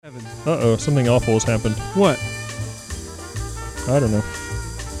Uh-oh, something awful has happened. What? I don't know.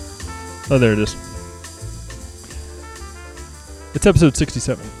 Oh, there it is. It's episode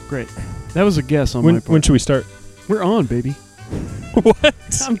 67. Great. That was a guess on my part. When should we start? We're on, baby. What?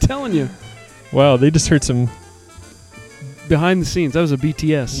 I'm telling you. Wow, they just heard some... Behind the scenes. That was a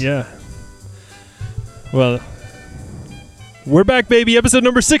BTS. Yeah. Well, we're back, baby. Episode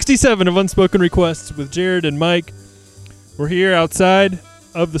number 67 of Unspoken Requests with Jared and Mike. We're here outside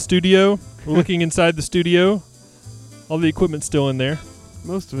of the studio. We're looking inside the studio. All the equipment's still in there.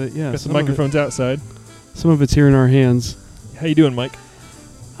 Most of it, yeah. Got some microphones outside. Some of it's here in our hands. How you doing, Mike?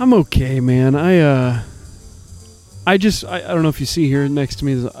 I'm okay, man. I don't know if you see here next to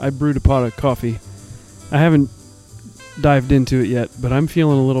me, I brewed a pot of coffee. I haven't dived into it yet, but I'm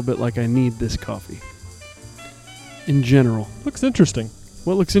feeling a little bit like I need this coffee. In general. Looks interesting.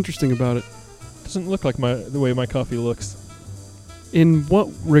 What looks interesting about it? Doesn't look like the way my coffee looks. In what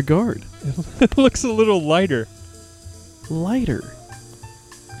regard? It looks a little lighter. Lighter?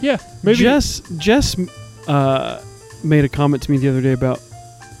 Yeah, maybe. Jess made a comment to me the other day about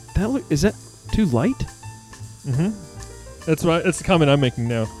that. Is that too light? Mm-hmm. That's the comment I'm making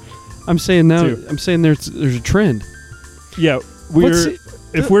now. I'm saying now. Too. I'm saying there's a trend. Yeah,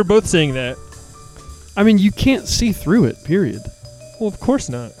 if we're both saying that. I mean, you can't see through it. Period. Well, of course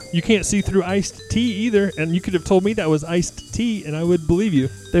not. You can't see through iced tea either, and you could have told me that was iced tea, and I would believe you.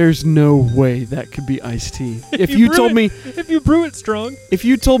 There's no way that could be iced tea. If you told me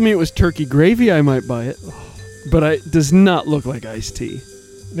it was turkey gravy, I might buy it. But it does not look like iced tea.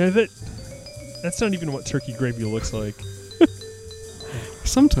 No, that's not even what turkey gravy looks like.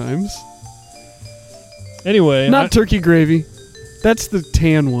 Sometimes. Anyway, not turkey gravy. That's the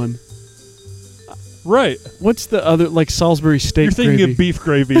tan one. Right. What's the other, like Salisbury steak You're thinking gravy? of beef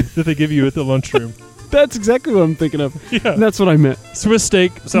gravy that they give you at the lunchroom. That's exactly what I'm thinking of. Yeah. And that's what I meant. Swiss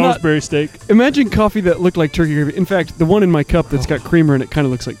steak, Salisbury steak. Imagine coffee that looked like turkey gravy. In fact, the one in my cup that's got creamer in it kind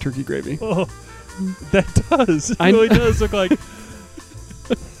of looks like turkey gravy. Oh, that does. It really does look like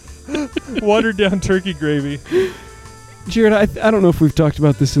watered down turkey gravy. Jared, I don't know if we've talked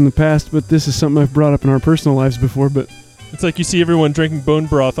about this in the past, but this is something I've brought up in our personal lives before, but... It's like you see everyone drinking bone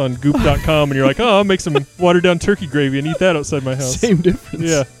broth on goop.com and you're like, oh, I'll make some watered down turkey gravy and eat that outside my house. Same difference.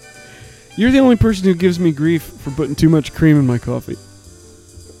 Yeah. You're the only person who gives me grief for putting too much cream in my coffee.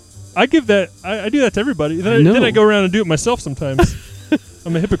 I do that to everybody. Then I go around and do it myself sometimes.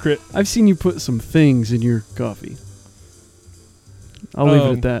 I'm a hypocrite. I've seen you put some things in your coffee. I'll leave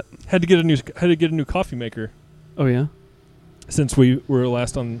it at that. Had to get a new coffee maker. Oh yeah? Since we were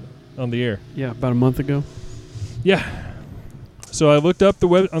last on the air. Yeah, about a month ago. Yeah. So I looked up on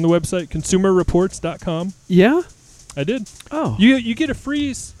the website consumerreports.com. Yeah? I did. Oh. You get a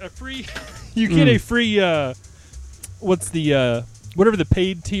free what's the whatever the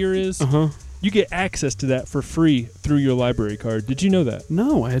paid tier is. Uh-huh. You get access to that for free through your library card. Did you know that?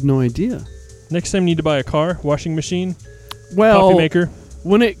 No, I had no idea. Next time you need to buy a car, washing machine, coffee maker.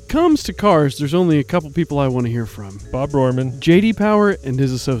 When it comes to cars, there's only a couple people I want to hear from. Bob Rohrman. J.D. Power and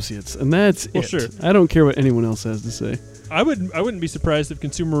his associates. And that's it. Sure. I don't care what anyone else has to say. I wouldn't be surprised if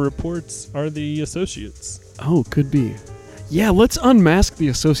Consumer Reports are the associates. Oh, could be. Yeah, let's unmask the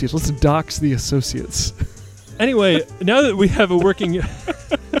associates. Let's dox the associates. Anyway, now that we have a working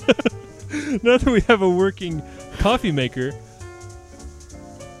coffee maker,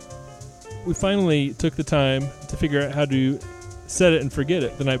 we finally took the time to figure out how to set it and forget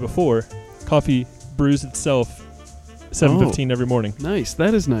it the night before. Coffee brews itself 7:15 every morning. Nice.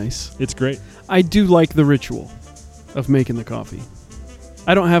 That is nice. It's great. I do like the ritual of making the coffee.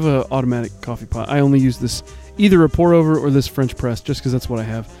 I don't have an automatic coffee pot. I only use this, either a pour over or this French press, just because that's what I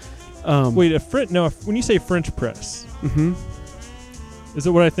have. Wait, when you say French press, is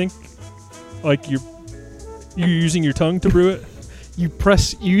it what I think? Like you're using your tongue to brew it? You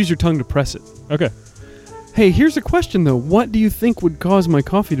use your tongue to press it. Okay. Hey, here's a question though. What do you think would cause my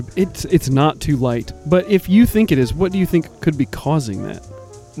coffee to... It's not too light, but if you think it is, what do you think could be causing that?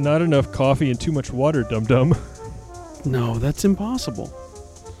 Not enough coffee and too much water, dum-dum. No, that's impossible.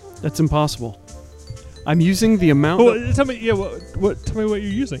 That's impossible. I'm using the amount... Well, tell me what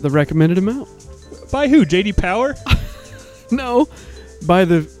you're using. The recommended amount. By who? J.D. Power? No, by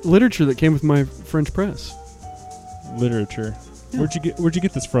the literature that came with my French press. Literature. Yeah. Where'd you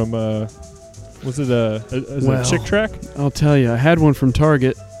get this from? Was it a Chick Track? I'll tell you, I had one from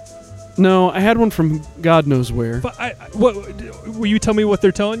Target. No, I had one from God knows where. But will you tell me what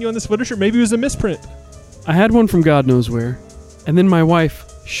they're telling you on this literature? Maybe it was a misprint. I had one from God knows where, and then my wife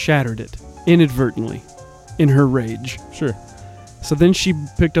shattered it inadvertently in her rage. Sure. So then she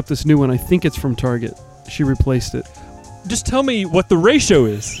picked up this new one. I think it's from Target. She replaced it. Just tell me what the ratio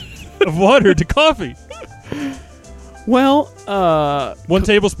is of water to coffee. Well, 1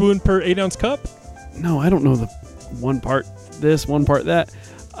 tablespoon per 8-ounce cup? no, I don't know the one part this, one part that.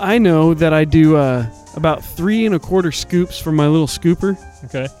 I know that I do about 3 1/4 scoops from my little scooper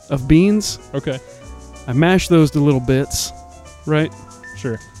Okay. of beans. Okay. I mash those to little bits, right?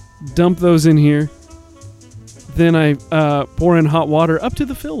 Sure. Dump those in here. Then I pour in hot water up to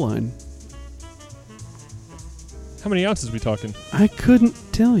the fill line. How many ounces are we talking? I couldn't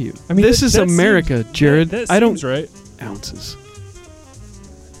tell you. I mean, this that- is that America, Jared. That I don't seems right. ounces.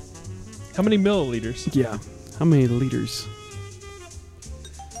 How many milliliters? Yeah. How many liters?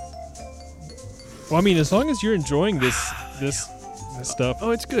 Well, I mean, as long as you're enjoying this stuff, Oh,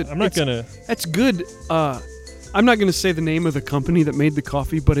 it's good. I'm not gonna. That's good. I'm not gonna say the name of the company that made the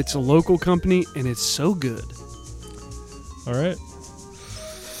coffee, but it's a local company and it's so good. All right.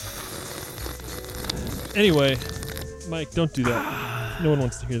 Anyway, Mike, don't do that. No one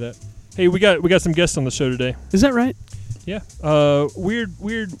wants to hear that. Hey, we got some guests on the show today. Is that right? Yeah. Weird,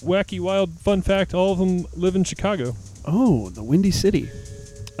 wacky, wild, fun fact. All of them live in Chicago. Oh, the Windy City.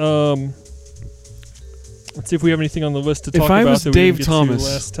 Let's see if we have anything on the list to talk I about was that Dave we didn't get Thomas- to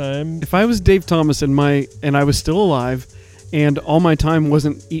last time. If I was Dave Thomas and I was still alive, and all my time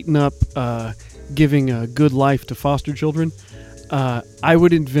wasn't eaten up giving a good life to foster children, I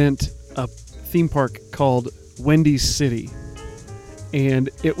would invent a theme park called Wendy's City, and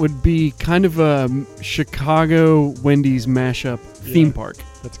it would be kind of a Chicago Wendy's mashup theme park.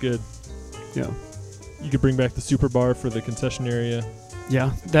 That's good. Yeah. You could bring back the super bar for the concession area.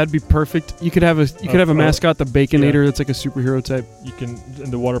 Yeah, that'd be perfect. You could have a mascot, the Baconator, that's like a superhero type. You can,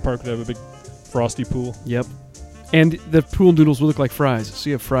 and the water park would have a big frosty pool. Yep. And the pool noodles would look like fries. So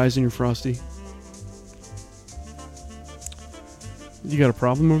you have fries in your Frosty. You got a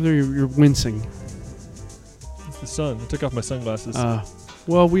problem over there? You're wincing. It's the sun. I took off my sunglasses.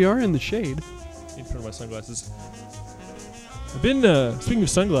 Well, we are in the shade. In front of my sunglasses. I've been, speaking of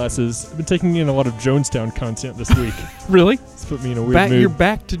sunglasses, I've been taking in a lot of Jonestown content this week. Really? It's put me in a weird mood. You're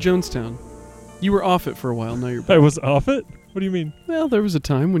back to Jonestown. You were off it for a while. Now you're back. I was off it? What do you mean? Well, there was a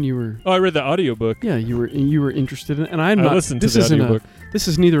time when you were. Oh, I read the audiobook. Yeah, you were interested in it, and I listened to the audiobook. This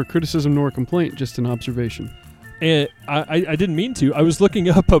is neither a criticism nor a complaint, just an observation. And I didn't mean to. I was looking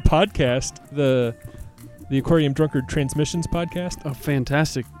up a podcast, the Aquarium Drunkard Transmissions podcast. A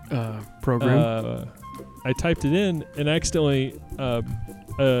fantastic program. I typed it in, and accidentally a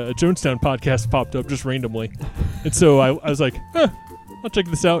Jonestown podcast popped up just randomly. And so I was like, I'll check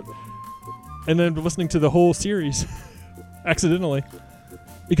this out. And then listening to the whole series, accidentally.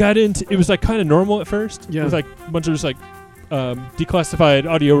 It was like kind of normal at first. Yeah. It was like a bunch of just like declassified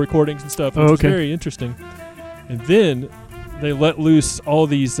audio recordings and stuff. It was very interesting. And then they let loose all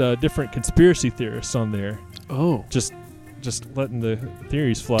these different conspiracy theorists on there. Oh. Just letting the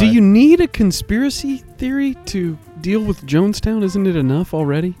theories fly. Do you need a conspiracy theory to deal with Jonestown? Isn't it enough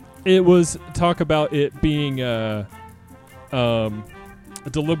already? It was talk about it being a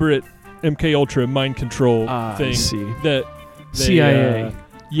deliberate MK Ultra mind control thing. I see. That they, CIA.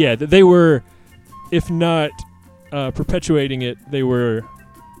 That they were, if not perpetuating it, they were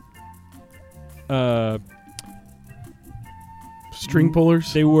String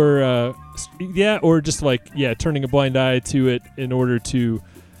pullers? They were, or just like, turning a blind eye to it in order to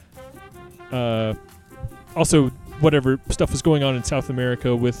also whatever stuff was going on in South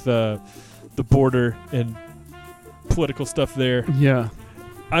America with the border and political stuff there. Yeah.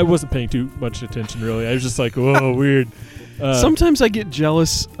 I wasn't paying too much attention, really. I was just like, whoa, weird. Sometimes I get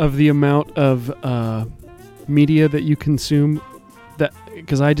jealous of the amount of media that you consume, that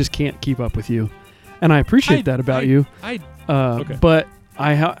because I just can't keep up with you. And I appreciate that about you. Okay. But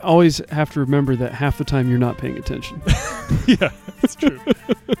I always have to remember that half the time you're not paying attention. Yeah, that's true.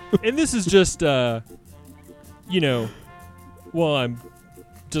 And this is just, while I'm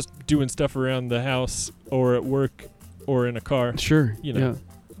just doing stuff around the house or at work or in a car. Sure. Yeah.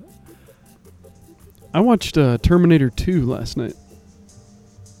 I watched Terminator 2 last night.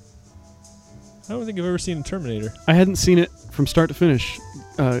 I don't think I've ever seen a Terminator. I hadn't seen it from start to finish.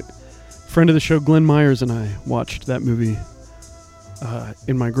 Friend of the show, Glenn Myers, and I watched that movie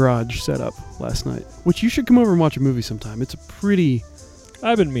in my garage setup last night, which you should come over and watch a movie sometime. It's a pretty...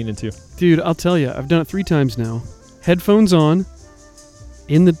 I've been meaning to. Dude, I'll tell you, I've done it 3 times now. Headphones on,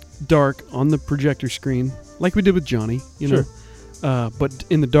 in the dark, on the projector screen, like we did with Johnny, you Sure. know, but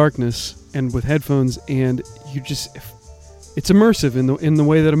in the darkness and with headphones, and you just... It's immersive in the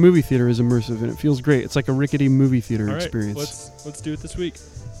way that a movie theater is immersive, and it feels great. It's like a rickety movie theater All right, experience. let's do it this week.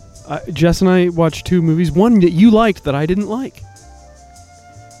 Jess and I watched 2 movies. One that you liked that I didn't like.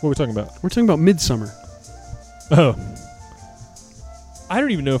 What are we talking about? We're talking about Midsummer. Oh. I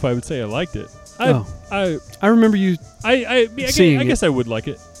don't even know if I would say I liked it. I remember you. I Seeing guess I would like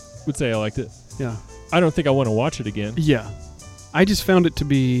it. Would say I liked it. Yeah. I don't think I want to watch it again. Yeah. I just found it to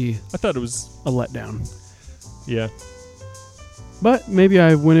be I thought it was. a letdown. Yeah. But maybe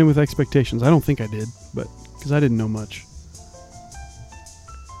I went in with expectations. I don't think I did, but because I didn't know much.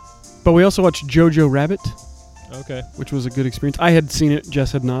 But we also watched Jojo Rabbit, Okay. which was a good experience. I had seen it,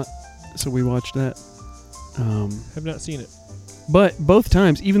 Jess had not, so we watched that. Have not seen it. But both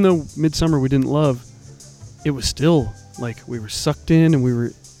times, even though Midsummer we didn't love, it was still like we were sucked in and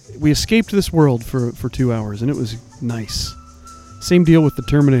we escaped this world for 2 hours, and it was nice. Same deal with the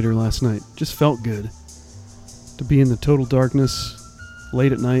Terminator last night. Just felt good to be in the total darkness,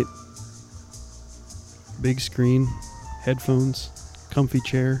 late at night, big screen, headphones, comfy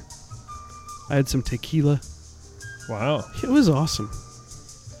chair. I had some tequila. Wow. It was awesome.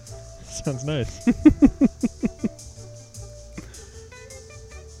 Sounds nice.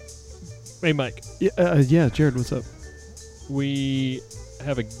 Hey, Mike. Yeah, Jared, what's up? We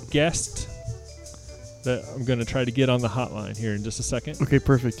have a guest that I'm going to try to get on the hotline here in just a second. Okay,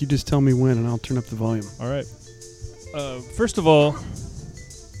 perfect. You just tell me when, and I'll turn up the volume. All right. First of all,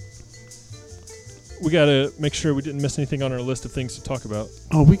 we got to make sure we didn't miss anything on our list of things to talk about.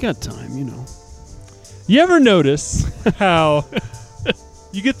 Oh, we got time, you know. You ever notice how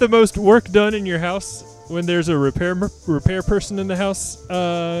you get the most work done in your house when there's a repair person in the house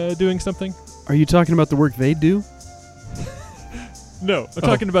doing something? Are you talking about the work they do? No, I'm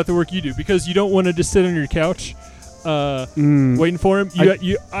talking about the work you do, because you don't want to just sit on your couch waiting for him.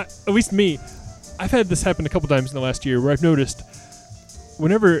 At least me, I've had this happen a couple times in the last year where I've noticed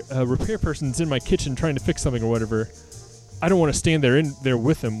whenever a repair person's in my kitchen trying to fix something or whatever, I don't want to stand there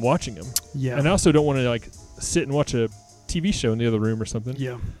with them watching them. Yeah. And I also don't want to like sit and watch a TV show in the other room or something.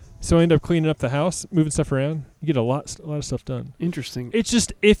 Yeah. So I end up cleaning up the house, moving stuff around. You get a lot of stuff done. Interesting. It's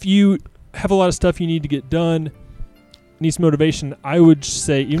just if you have a lot of stuff you need to get done, needs motivation, I would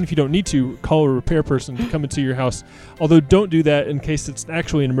say, even if you don't need to, call a repair person to come into your house. Although don't do that in case it's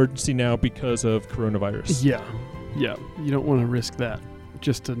actually an emergency now because of coronavirus. Yeah. Yeah. You don't want to risk that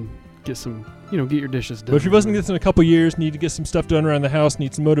just to get some, get your dishes done. But if you're listening to this in a couple years, need to get some stuff done around the house,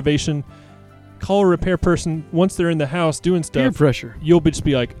 need some motivation, call a repair person. Once they're in the house doing stuff, peer pressure. You'll just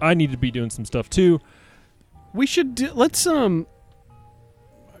be like, I need to be doing some stuff too. We should let's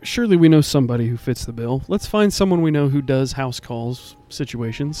surely we know somebody who fits the bill. Let's find someone we know who does house calls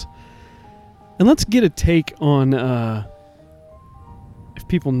situations. And let's get a take on if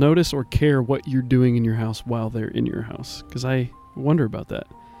people notice or care what you're doing in your house while they're in your house. Because I wonder about that.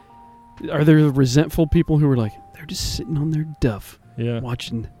 Are there resentful people who are like, they're just sitting on their duff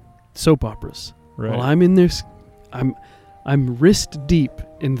watching soap operas? Right. While I'm in this, I'm wrist deep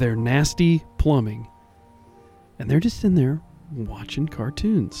in their nasty plumbing. And they're just in there watching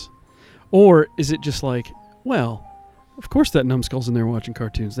cartoons. Or is it just like, well, of course that numbskull's in there watching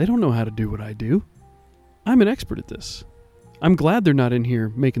cartoons. They don't know how to do what I do. I'm an expert at this. I'm glad they're not in here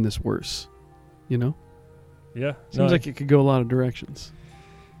making this worse. Yeah. Seems like it could go a lot of directions.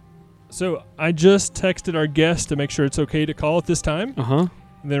 So I just texted our guest to make sure it's okay to call at this time. Uh-huh.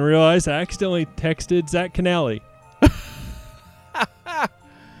 And then realized I accidentally texted Zach Canale.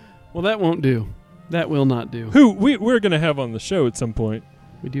 Well, that won't do. That will not do. Who we're going to have on the show at some point.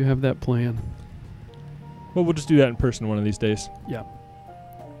 We do have that plan. Well, we'll just do that in person one of these days. Yeah.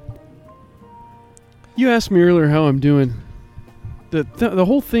 You asked me earlier how I'm doing. The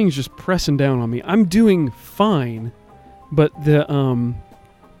whole thing's just pressing down on me. I'm doing fine, but the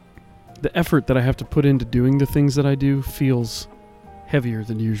effort that I have to put into doing the things that I do feels heavier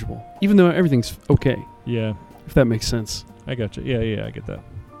than usual, even though everything's okay. Yeah. If that makes sense. I got you. Yeah, I get that.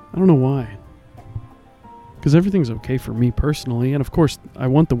 I don't know why. Because everything's okay for me personally, and of course, I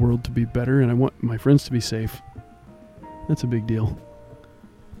want the world to be better, and I want my friends to be safe. That's a big deal.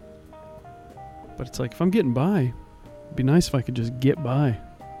 But it's like, if I'm getting by, it'd be nice if I could just get by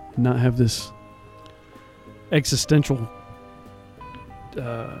and not have this existential,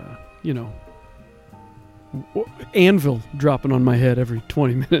 anvil dropping on my head every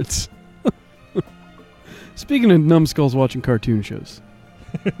 20 minutes. Speaking of numbskulls watching cartoon shows.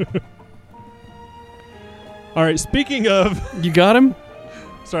 All right, speaking of... You got him?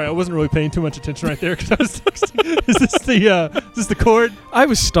 Sorry, I wasn't really paying too much attention right there because I was texting. Is this the cord? I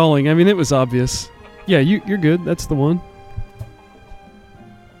was stalling. I mean, it was obvious. Yeah, you're good. That's the one.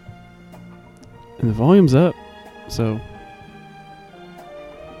 And the volume's up, so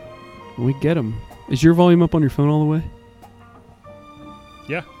we get them. Is your volume up on your phone all the way?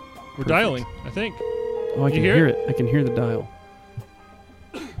 Yeah, we're Perfect. Dialing, I think. Oh, I can hear it. I can hear the dial.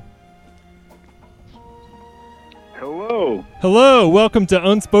 Hello. Hello, welcome to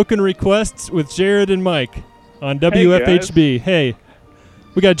Unspoken Requests with Jared and Mike on WFHB. Hey,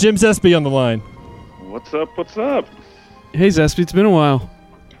 we got Jim Zesby on the line. What's up? What's up? Hey, Zesby, it's been a while.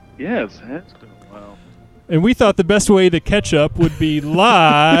 Yeah, it's been a while. And we thought the best way to catch up would be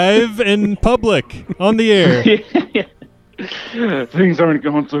live in public on the air. Yeah. Things aren't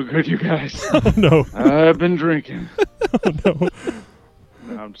going so good, you guys. Oh, no. I've been drinking. Oh, no.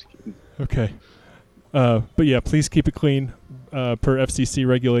 No, I'm just kidding. Okay. But yeah, please keep it clean per FCC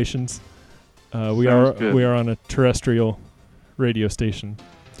regulations. We Sounds good. are on a terrestrial radio station.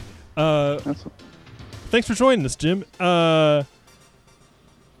 Thanks for joining us, Jim.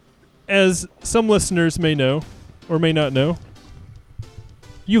 As some listeners may know or may not know,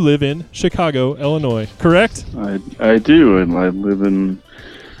 you live in Chicago, Illinois, correct? I do, and I live in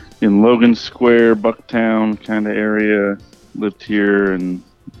Logan Square, Bucktown kind of area. Lived here and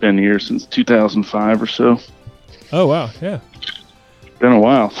been here since 2005 or so. Oh, wow, yeah. Been a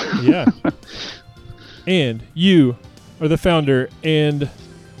while. Yeah. And you are the founder and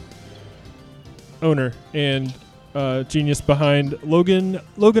owner and genius behind Logan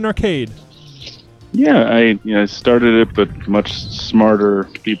Arcade. Yeah, I started it, but much smarter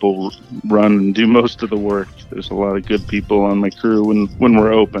people run and do most of the work. There's a lot of good people on my crew when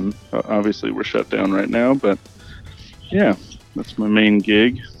we're open. Obviously, we're shut down right now, but yeah, that's my main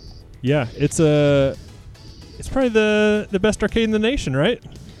gig. Yeah, it's probably the best arcade in the nation, right?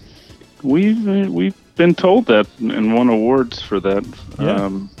 We've been told that and won awards for that.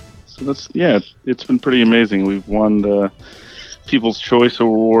 Yeah. It's been pretty amazing. We've won the People's Choice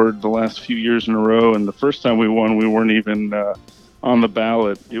Award the last few years in a row, and the first time we won, we weren't even on the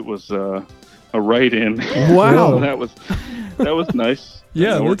ballot. It was a write-in. Wow. So that was nice.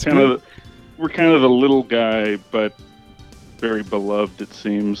 Yeah, we're that's kind good. we're kind of the little guy, but very beloved, it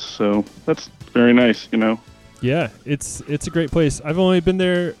seems. So that's very nice, Yeah, it's a great place. I've only been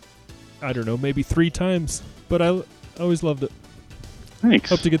there, I don't know, maybe 3 times, but I always loved it.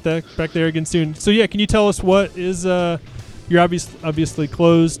 Thanks. Hope to get back there again soon. So yeah, can you tell us what is you're obviously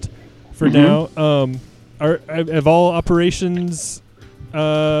closed for now. Have all operations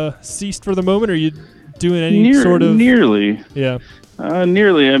ceased for the moment? Are you doing any sort of nearly? Yeah.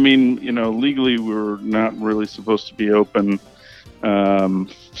 Nearly. I mean, legally we're not really supposed to be open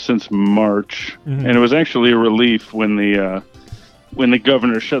since March, and it was actually a relief when the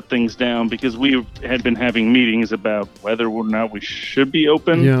governor shut things down, because we had been having meetings about whether or not we should be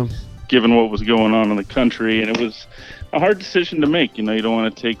open, given what was going on in the country, and it was a hard decision to make. You don't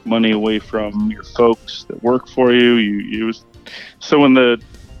want to take money away from your folks that work for you. So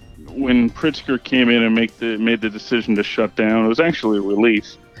when Pritzker came in and made the decision to shut down, it was actually a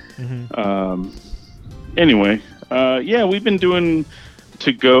relief. Anyway, we've been doing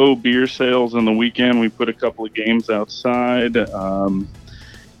to-go beer sales on the weekend. We put a couple of games outside,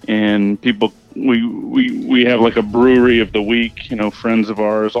 and people, we have like a brewery of the week, friends of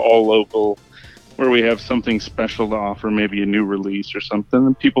ours, all local, where we have something special to offer, maybe a new release or something,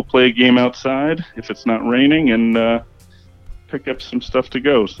 and people play a game outside if it's not raining, and pick up some stuff to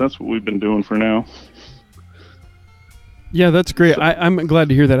go. So that's what we've been doing for now. Yeah, that's great. I'm glad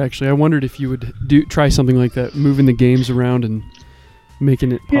to hear that, actually. I wondered if you would try something like that, moving the games around and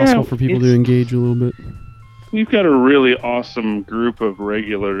making it possible for people to engage a little bit. We've got a really awesome group of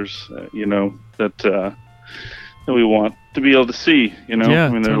regulars, that we want to be able to see, Yeah, I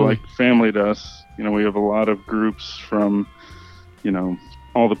mean, they're totally. like family to us. We have a lot of groups from,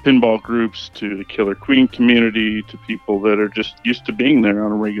 all the pinball groups to the Killer Queen community to people that are just used to being there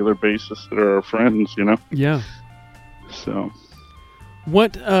on a regular basis that are our friends, Yeah. So.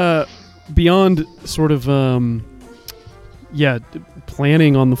 What, beyond sort of,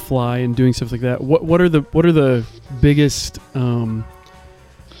 planning on the fly and doing stuff like that, what are the biggest, I don't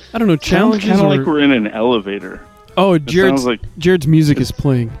know, challenges? Sounds kind of like we're in an elevator. Oh, Jared's music is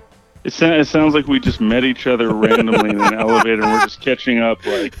playing. It sounds like we just met each other randomly in an elevator and we're just catching up,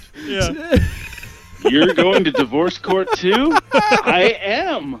 like, you're going to divorce court too? I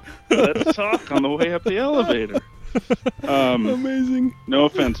am. Let's talk on the way up the elevator. Amazing. No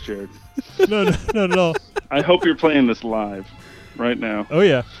offense, Jared. No, not at all. I hope you're playing this live right now. Oh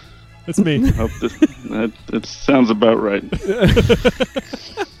yeah, that's me. Hope that sounds about right.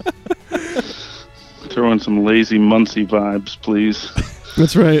 Throw in some Lazy Muncie vibes, please.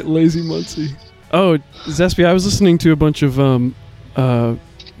 That's right, Lazy Muncie. Oh, Zesby, I was listening to a bunch of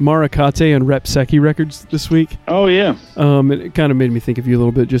Maracate and Rep Secchi records this week. Oh yeah. It kind of made me think of you a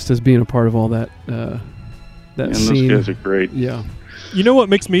little bit, just as being a part of all that And scene. those guys are great. Yeah. You know what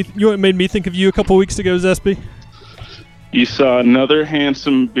made me think of you a couple weeks ago, Zesby? You saw another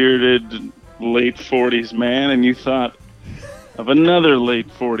handsome, bearded, late 40s man, and you thought, of another late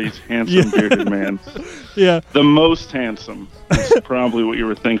 40s handsome bearded man. Yeah. The most handsome. That's probably what you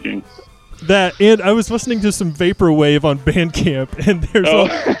were thinking. That, and I was listening to some Vaporwave on Bandcamp, and there's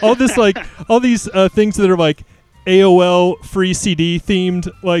all this like all these things that are like AOL free CD themed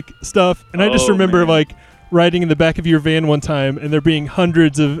like stuff, and I just remember like riding in the back of your van one time, and there being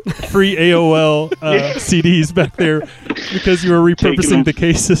hundreds of free AOL CDs back there because you were repurposing the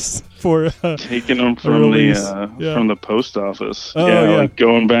cases for taking them from the post office. Like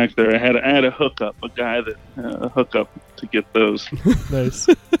going back there. I had a hookup, a guy that hook up to get those. Nice.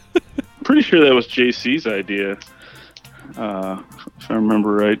 Pretty sure that was JC's idea, if I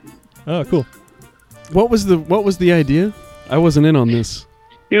remember right. Oh, cool. What was the idea? I wasn't in on this.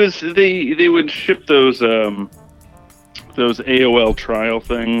 It was they would ship those AOL trial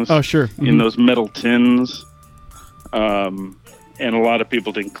things. Oh, sure. In those metal tins, and a lot of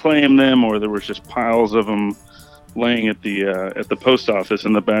people didn't claim them, or there was just piles of them laying at the post office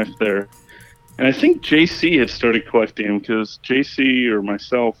in the back there. And I think JC had started collecting them because JC or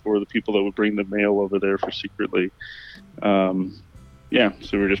myself were the people that would bring the mail over there for secretly. So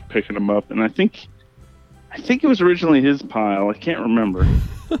we were just picking them up, and I think it was originally his pile. I can't remember.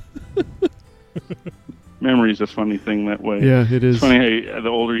 Memory's a funny thing that way. Yeah, it is. It's funny how the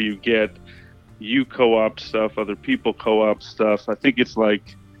older you get, you co-opt stuff, other people co-opt stuff. I think it's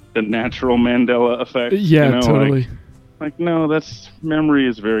like the natural Mandela effect. Yeah, totally. Like, no, memory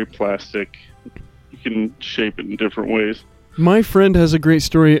is very plastic. You can shape it in different ways. My friend has a great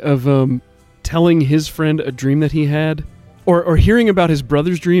story of telling his friend a dream that he had, or hearing about his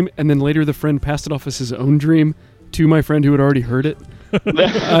brother's dream, and then later the friend passed it off as his own dream to my friend who had already heard it.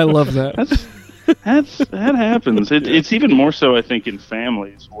 I love that. That happens. It's even more so, I think, in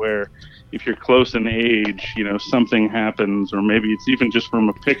families where if you're close in age, something happens, or maybe it's even just from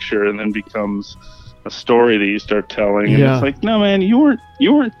a picture and then becomes a story that you start telling, and it's like, no, man, you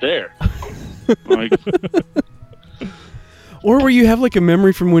weren't there. Like, or where you have like a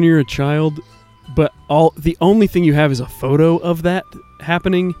memory from when you're a child, but the only thing you have is a photo of that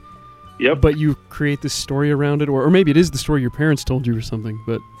happening. Yep. But you create this story around it, or maybe it is the story your parents told you or something,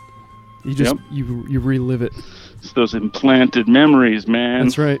 but you just you relive it. It's those implanted memories, man.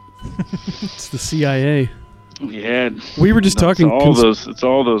 That's right. It's the CIA. Yeah. We were just talking. It's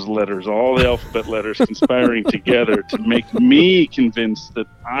all those letters, all the alphabet letters conspiring together to make me convinced that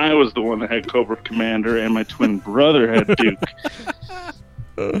I was the one that had Cobra Commander and my twin brother had Duke.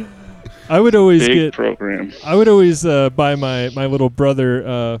 I would always program. I would always buy my little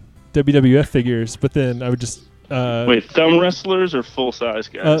brother WWF figures, but then I would just wait, thumb wrestlers or full size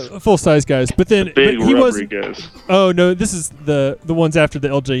guys? Full size guys, but then big he rubbery guys. Oh no, this is the ones after the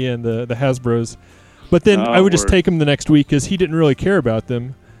LJN, the Hasbros. But then I would just take them the next week because he didn't really care about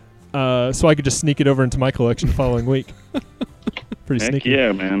them, so I could just sneak it over into my collection the following week. Pretty Heck sneaky.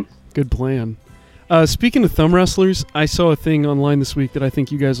 Yeah, man. Good plan. Speaking of thumb wrestlers, I saw a thing online this week that I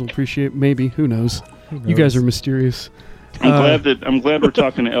think you guys will appreciate. Maybe, who knows? You guys are mysterious. I'm glad we're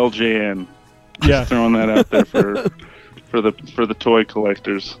talking to LJN. Just throwing that out there for the toy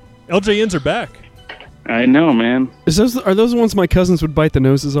collectors. LJNs are back. I know, man. Are those the ones my cousins would bite the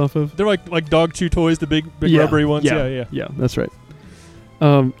noses off of? They're like dog chew toys, the big rubbery ones. Yeah, that's right.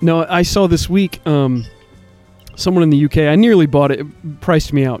 No, I saw this week someone in the UK. I nearly bought it. It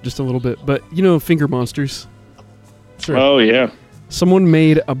priced me out just a little bit, but Finger Monsters. Sure. Oh yeah. Someone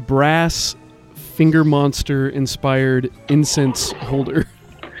made a brass Finger Monster inspired incense holder.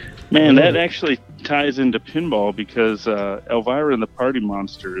 Man, that actually ties into pinball because Elvira and the Party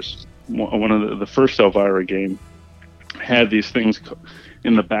Monsters, one of the first Elvira game, had these things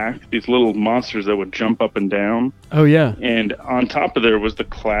in the back, these little monsters that would jump up and down. Oh, yeah. And on top of there was the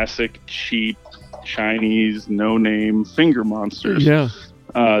classic, cheap, Chinese, no-name Finger Monsters. Yeah.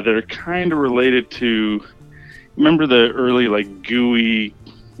 That are kind of related to, remember the early, like, gooey,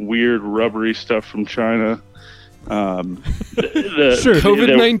 weird, rubbery stuff from China? Sure.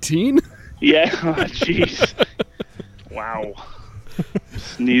 COVID-19? Yeah. Oh, jeez. Wow.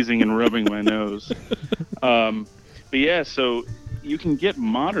 Sneezing and rubbing my nose. But yeah, so you can get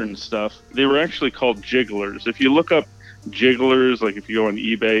modern stuff. They were actually called jigglers. If you look up jigglers, like if you go on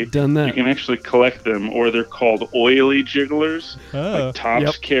eBay, you can actually collect them, or they're called oily jigglers. Like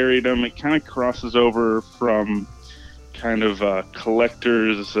Topps carried them. It kind of crosses over from kind of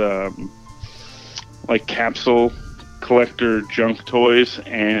collectors, like capsule collector junk toys,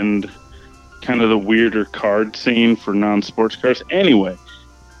 and kind of the weirder card scene for non-sports cars. Anyway,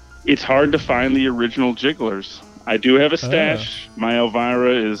 it's hard to find the original jigglers. I do have a stash. My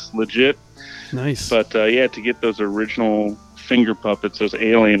Elvira is legit. Nice. But to get those original finger puppets, those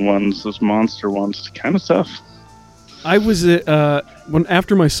alien ones, those monster ones, it's kind of tough. I was when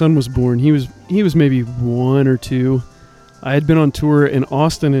after my son was born. He was maybe 1 or 2. I had been on tour in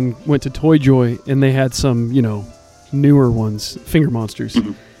Austin and went to Toy Joy, and they had some, newer ones, Finger Monsters,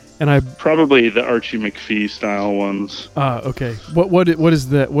 and I probably the Archie McPhee style ones. Okay. What is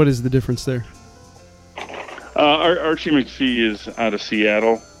the difference there? Archie McPhee is out of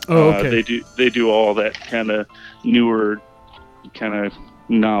Seattle. Oh, okay. They do all that kind of newer, kind of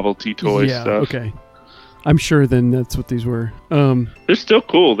novelty toy stuff. Okay. I'm sure then that's what these were. They're still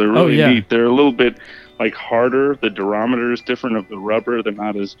cool. They're really yeah. neat. They're a little bit harder. The durometer is different of the rubber. They're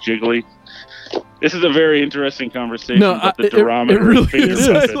not as jiggly. This is a very interesting conversation about the durometer. It really finger is.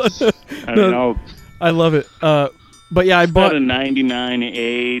 I love it. But yeah, I bought a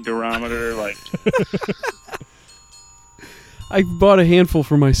 99A durometer. I bought a handful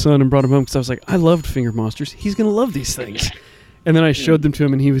for my son and brought him home because I was like, I loved Finger Monsters. He's gonna love these things. And then I showed them to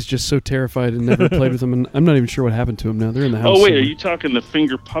him, and he was just so terrified and never played with them. And I'm not even sure what happened to him now. They're in the house. Oh wait, somewhere. are you talking the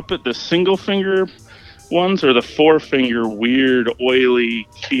finger puppet, the single finger ones, or the 4-finger weird, oily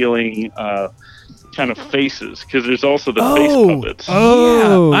feeling kind of faces? Because there's also the face puppets.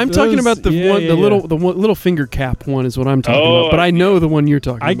 Oh, yeah. I'm talking about the little finger cap one is what I'm talking about. But I know the one you're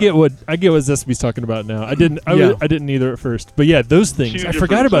talking about. I get what Zespi's talking about now. I didn't either at first. But yeah, those things. I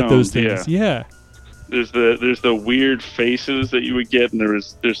forgot about those things. Yeah. There's the weird faces that you would get, and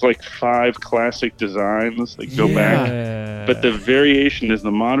there's like 5 classic designs that go back. But the variation is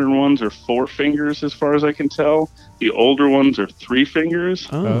the modern ones are 4 fingers, as far as I can tell. The older ones are 3 fingers.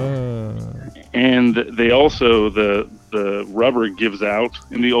 And they also the rubber gives out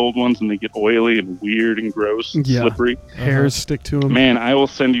in the old ones, and they get oily and weird and gross and slippery. Hairs stick to them. Man, I will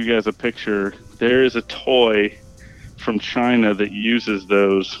send you guys a picture. There is a toy from China that uses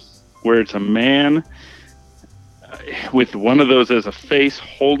those, where it's a man with one of those as a face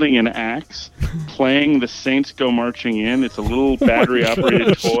holding an axe, playing The Saints Go Marching In. It's a little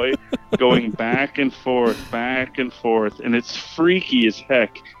battery-operated toy going back and forth, and it's freaky as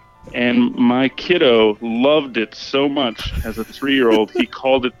heck. And my kiddo loved it so much as a 3-year-old, he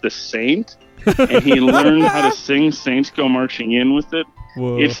called it The Saint, and he learned how to sing Saints Go Marching In with it.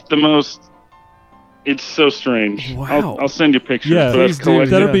 Whoa. It's so strange. Wow. I'll send you pictures. Yeah, but I've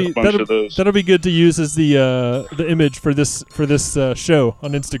collected a bunch that'll of those. That'll be good to use as the image for this show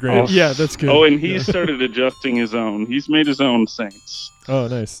on Instagram. Yeah, that's good. Oh, and he started adjusting his own. He's made his own saints. Oh,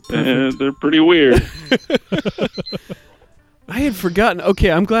 nice. They're pretty weird. I had forgotten. Okay,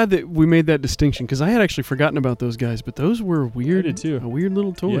 I'm glad that we made that distinction because I had actually forgotten about those guys. But those were weird. I did too. A weird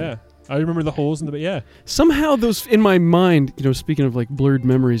little toy. Yeah, I remember the holes in the. Yeah. Somehow those in my mind. Speaking of like blurred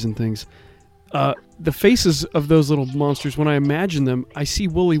memories and things. The faces of those little monsters, when I imagine them, I see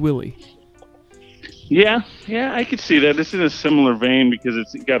Wooly Willy. Yeah, I could see that. This is a similar vein because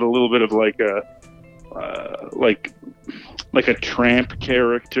it's got a little bit of like a tramp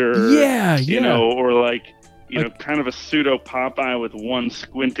character. Yeah, or like kind of a pseudo Popeye with one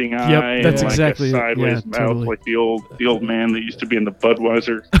squinting eye. Yep, that's and exactly a sideways mouth, totally. like the old man that used to be in the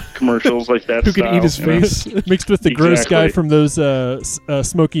Budweiser commercials, like that. Who could eat his face? Mixed with the gross guy from those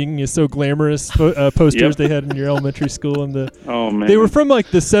smoking is so glamorous posters they had in your elementary school. Oh man, they were from like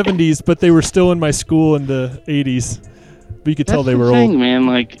the 70s, but they were still in my school in the 80s. But you could tell they were old. Man,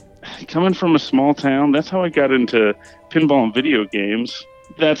 like coming from a small town, that's how I got into pinball and video games.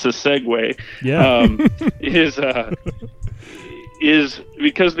 That's a segue. Yeah. Is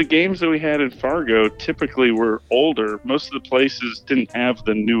because the games that we had in Fargo typically were older. Most of the places didn't have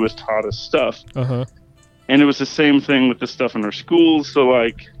the newest, hottest stuff. Uh-huh. And it was the same thing with the stuff in our schools. So,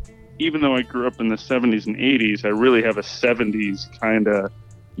 like, even though I grew up in the 70s and 80s, I really have a 70s kind of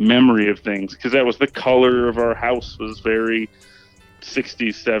memory of things. Because that was the color of our house was very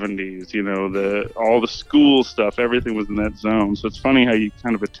 60s, 70s, all the school stuff, everything was in that zone. So it's funny how you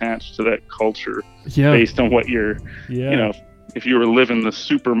kind of attach to that culture based on what you're, if you were living the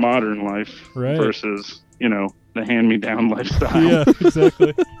super modern life versus, the hand-me-down lifestyle. Yeah,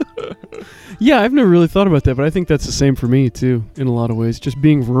 exactly. Yeah, I've never really thought about that, but I think that's the same for me, too, in a lot of ways. Just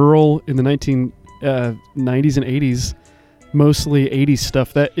being rural in the 1990s and 80s, mostly 80s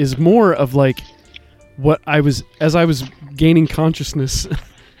stuff, that is more of like as I was gaining consciousness,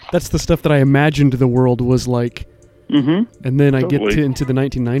 that's the stuff that I imagined the world was like. Mm-hmm. And then I get into the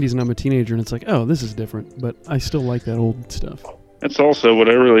 1990s and I'm a teenager and it's like, oh, this is different. But I still like that old stuff. That's also what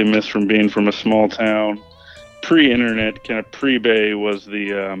I really miss from being from a small town. Pre-internet, kind of pre-Bay, was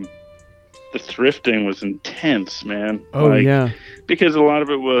the thrifting was intense, man. Oh, yeah. Because a lot of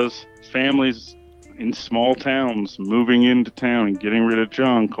it was families in small towns moving into town and getting rid of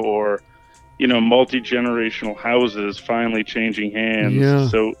junk, or multi-generational houses finally changing hands. Yeah.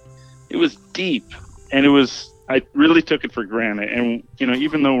 So it was deep, and it was, I really took it for granted. And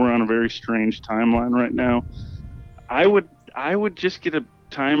even though we're on a very strange timeline right now, I would just get a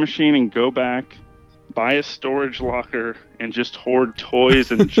time machine and go back, buy a storage locker, and just hoard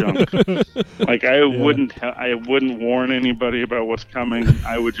toys and junk. Like I wouldn't warn anybody about what's coming.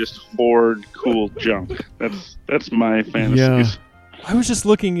 I would just hoard cool junk. That's my fantasies. Yeah. I was just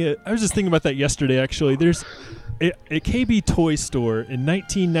thinking about that yesterday. Actually, there's a KB toy store in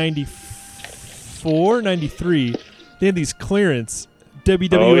 1994, 93. They had these clearance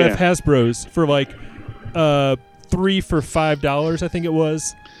WWF Hasbros for like 3 for $5, I think it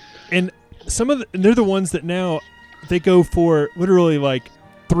was, and they're the ones that now they go for literally like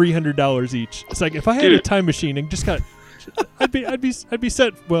 $300 each. It's like if I had a time machine and just I'd be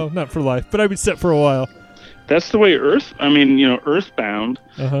set. Well, not for life, but I'd be set for a while. That's the way Earthbound,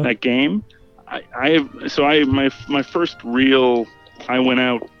 that game. My first real, I went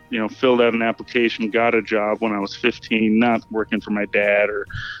out, filled out an application, got a job when I was 15, not working for my dad or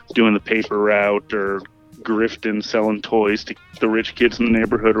doing the paper route or grifting, selling toys to the rich kids in the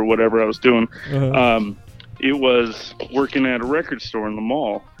neighborhood or whatever I was doing. It was working at a record store in the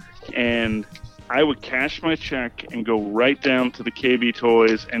mall, and I would cash my check and go right down to the KB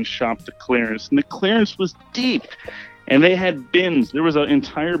Toys and shop the clearance. And the clearance was deep. And they had bins. There was an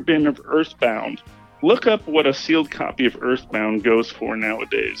entire bin of Earthbound. Look up what a sealed copy of Earthbound goes for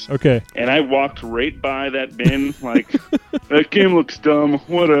nowadays. Okay. And I walked right by that bin like, that game looks dumb,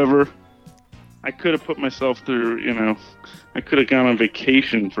 whatever. I could have put myself through, I could have gone on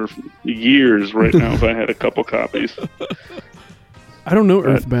vacation for years right now if I had a couple copies. I don't know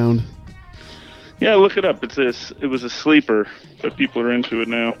Earthbound. Yeah, look it up. It was a sleeper, but people are into it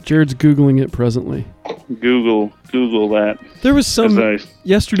now. Jared's Googling it presently. Google that. There was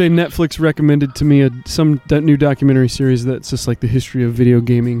yesterday Netflix recommended to me that new documentary series that's just like the history of video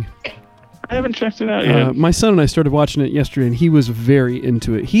gaming. I haven't checked it out yet. My son and I started watching it yesterday, and he was very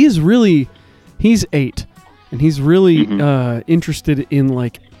into it. He's 8, and he's really interested in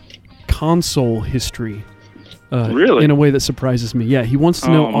like console history. Really? In a way that surprises me. Yeah, he wants to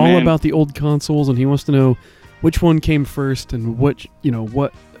know all about the old consoles, and he wants to know which one came first and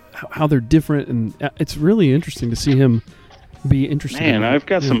how they're different, and it's really interesting to see him be interested. Man, I've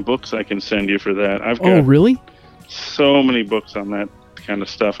got some books I can send you for that. Oh, really? So many books on that kind of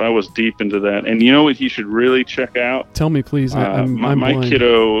stuff. I was deep into that, and you know what? He should really check out. Tell me, please. I'm my blind.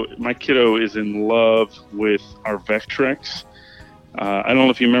 kiddo is in love with our Vectrex. I don't know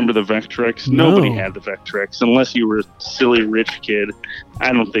if you remember the Vectrex. No. Nobody had the Vectrex unless you were a silly rich kid.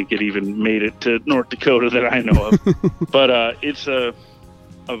 I don't think it even made it to North Dakota that I know of. But it's a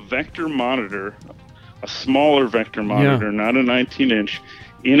vector monitor, a smaller vector monitor, not a 19-inch,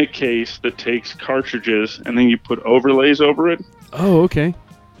 in a case that takes cartridges, and then you put overlays over it. Oh, okay.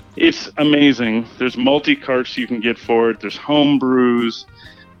 It's amazing. There's multi-carts you can get for it. There's home brews.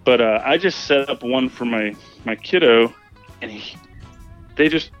 But I just set up one for my kiddo, and they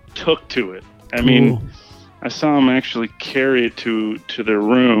just took to it. I mean, I saw them actually carry it to their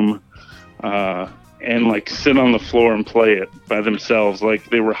room and like sit on the floor and play it by themselves, like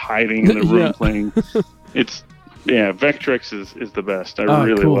they were hiding in the room playing. Vectrex is the best. I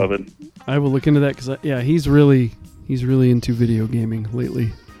really love it. I will look into that because he's really into video gaming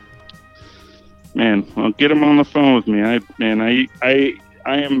lately. Man, well, get him on the phone with me.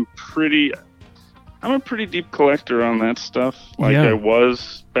 I'm a pretty deep collector on that stuff, like I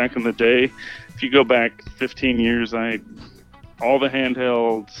was back in the day. If you go back 15 years, all the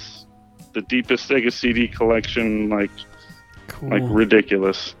handhelds, the deepest Sega CD collection, like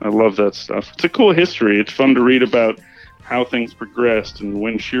ridiculous. I love that stuff. It's a cool history. It's fun to read about how things progressed and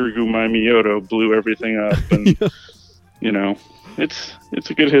when Shiryu Miyamoto blew everything up, and It's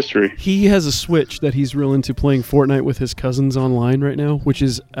a good history. He has a Switch that he's real into playing Fortnite with his cousins online right now, which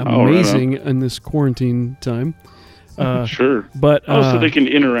is amazing in this quarantine time. Sure. But so they can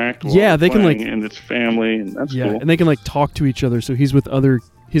interact while they can and it's family, and that's cool. And they can talk to each other. So he's with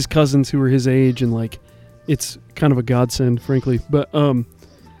his cousins who are his age, and it's kind of a godsend, frankly. But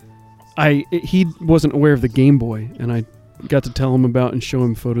he wasn't aware of the Game Boy, and I got to tell him about and show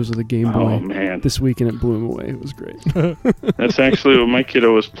him photos of the Game Boy this week, and it blew him away. It was great. That's actually what my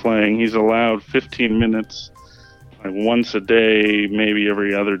kiddo was playing. He's allowed 15 minutes, once a day, maybe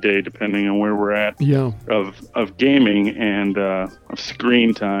every other day, depending on where we're at, of gaming and of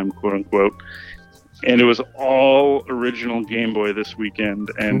screen time, quote unquote. And it was all original Game Boy this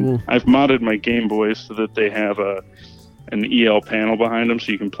weekend. And I've modded my Game Boys so that they have an EL panel behind them,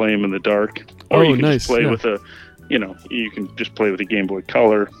 so you can play them in the dark, or you can just play with you can just play with a Game Boy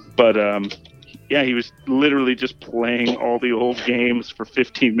Color. But he was literally just playing all the old games for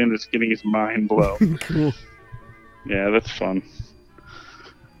 15 minutes, getting his mind blown. Cool. Yeah, that's fun.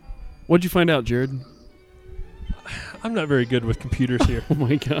 What'd you find out, Jared? I'm not very good with computers here. Oh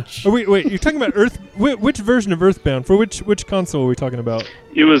my gosh. Oh, wait, you're talking about which version of Earthbound? For which console are we talking about?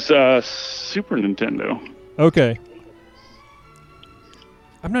 It was Super Nintendo. Okay.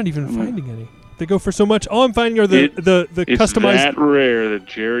 I'm not even finding any. They go for so much. All I'm finding are the it's customized. It's that rare that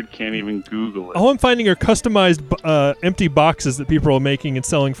Jared can't even Google it. All I'm finding are customized empty boxes that people are making and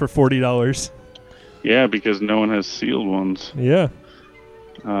selling for $40. Yeah, because no one has sealed ones. Yeah.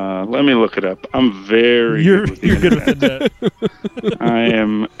 Let me look it up. I'm very You're good with good with the net. I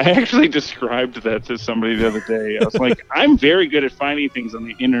am. I actually described that to somebody the other day. I was like, I'm very good at finding things on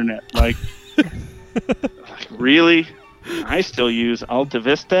the internet. Like really? I still use Alta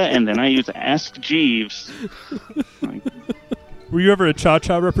Vista, and then I use Ask Jeeves. Like, Were you ever a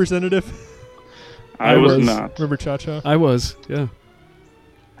Cha-Cha representative? I was not. Remember Cha-Cha? I was, yeah.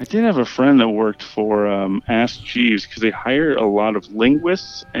 I did have a friend that worked for Ask Jeeves because they hire a lot of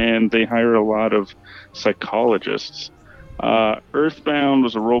linguists and they hire a lot of psychologists. Earthbound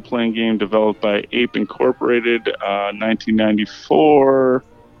was a role-playing game developed by Ape Incorporated, 1994.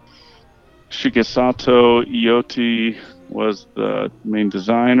 Shigesato Ioti was the main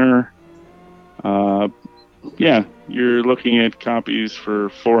designer. Yeah, you're looking at copies for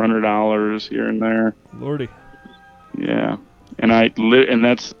 $400 here and there. Lordy. Yeah. And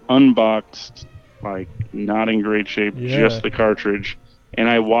that's unboxed, like not in great shape, just the cartridge. And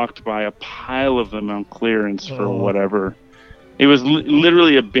I walked by a pile of them on clearance for whatever. It was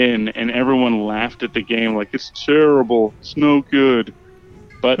literally a bin, and everyone laughed at the game like, it's terrible, it's no good.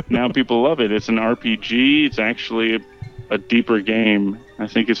 But now people love it. It's an RPG. It's actually a deeper game. I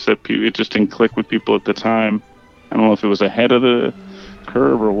think it's that it just didn't click with people at the time. I don't know if it was ahead of the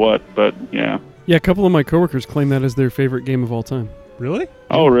curve or what, but yeah. Yeah, a couple of my coworkers claim that as their favorite game of all time. Really?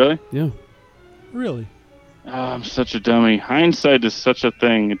 Oh, really? Yeah. Really? I'm such a dummy. Hindsight is such a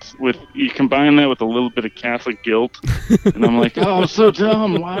thing. You combine that with a little bit of Catholic guilt, and I'm like, oh, I'm so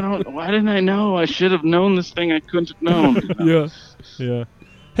dumb. Why didn't I know? I should have known this thing I couldn't have known. Yeah.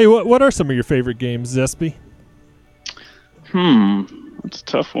 Hey, what are some of your favorite games, Zespy? That's a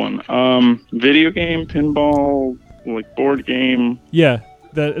tough one. Video game, pinball, like board game. Yeah,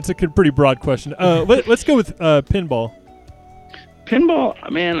 it's a pretty broad question. Let's go with pinball.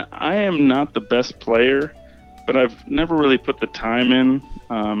 Pinball, man, I am not the best player, but I've never really put the time in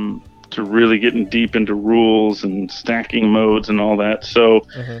to really getting deep into rules and stacking modes and all that. So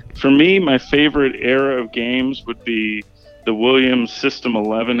for me, my favorite era of games would be the Williams System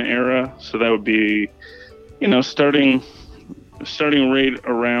 11 era. So that would be, starting right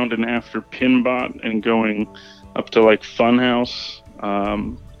around and after Pinbot and going up to like Funhouse.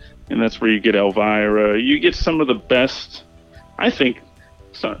 And that's where you get Elvira. You get some of the best, I think,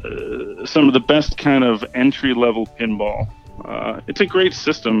 some of the best kind of entry-level pinball. It's a great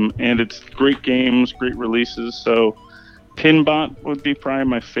system, and it's great games, great releases. So Pinbot would be probably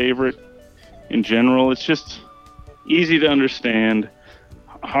my favorite in general. It's just easy to understand,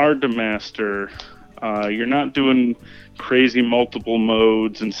 hard to master. You're not doing crazy multiple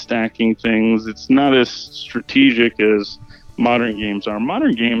modes and stacking things. It's not as strategic as modern games are.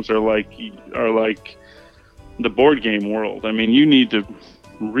 Modern games are like the board game world. I mean, you need to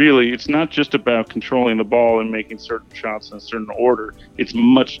really, it's not just about controlling the ball and making certain shots in a certain order. It's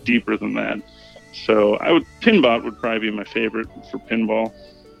much deeper than that. So Pinbot would probably be my favorite for pinball.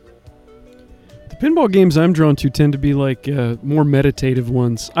 The pinball games I'm drawn to tend to be like more meditative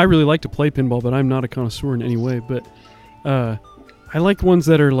ones. I really like to play pinball, but I'm not a connoisseur in any way. But I like ones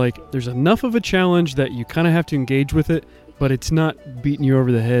that are like, there's enough of a challenge that you kind of have to engage with it, but it's not beating you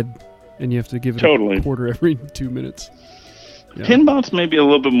over the head and you have to give it a quarter every 2 minutes. Yeah. Pinball's maybe a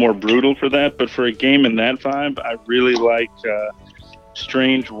little bit more brutal for that, but for a game in that vibe, I really like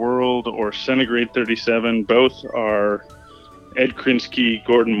Strange World or Centigrade 37. Both are Ed Krinsky,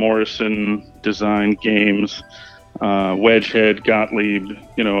 Gordon Morrison designed games. Wedgehead, Gottlieb,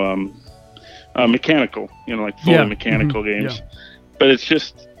 mechanical, like fully mechanical games. Yeah. But it's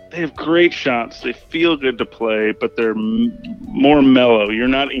just, they have great shots. They feel good to play, but they're more mellow. You're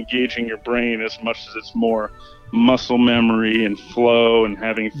not engaging your brain as much as it's more muscle memory and flow and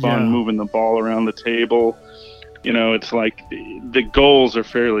having fun moving the ball around the table. It's like the goals are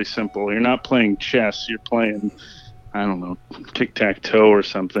fairly simple. You're not playing chess. You're playing, I don't know, tic-tac-toe or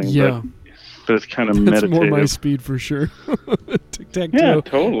something. Yeah. But it's kind of meditative. That's more my speed for sure. Tic-tac-toe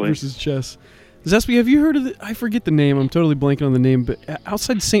totally. versus chess. Zespy, have you heard of I forget the name. I'm totally blanking on the name. But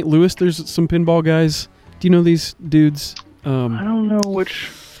outside St. Louis, there's some pinball guys. Do you know these dudes? I don't know which.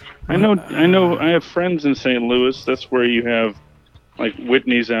 I know. I have friends in St. Louis. That's where you have like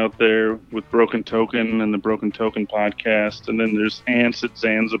Whitney's out there with Broken Token and the Broken Token podcast, and then there's Ants at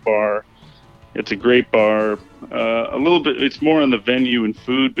Zanzibar. It's a great bar. A little bit. It's more on the venue and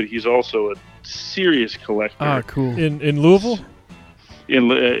food, but he's also a serious collector. Ah, cool. In Louisville. In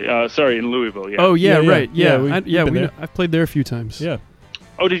Louisville. Yeah. Oh yeah, Yeah, right. yeah, Yeah, we've been there. I've played there a few times. Yeah.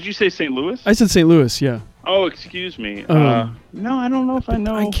 Oh, did you say St. Louis? I said St. Louis. Yeah. Oh, excuse me. Um, No, I don't know if I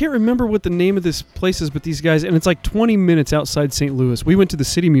know. I can't remember what the name of this place is, but these guys, and it's like 20 minutes outside St. Louis. We went to the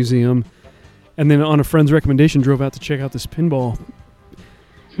City Museum, and then on a friend's recommendation, drove out to check out this pinball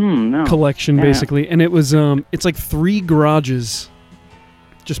No. collection, Yeah. basically. And it was, it's like 3 garages,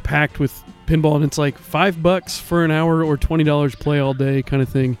 just packed with pinball, and it's like $5 for an hour or $20 play all day kind of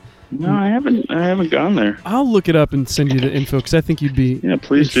thing. No, I haven't gone there. I'll look it up and send you the info because I think you'd be Yeah,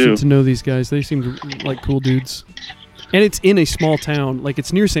 please interested do. to know these guys. They seem like cool dudes. And it's in a small town, like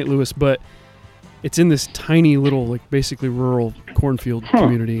it's near St. Louis, but it's in this tiny little, like basically rural cornfield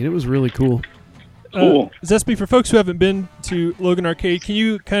community, and it was really cool. Cool. Zespi, for folks who haven't been to Logan Arcade, can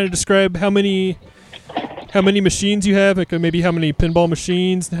you kind of describe how many machines you have? Like maybe how many pinball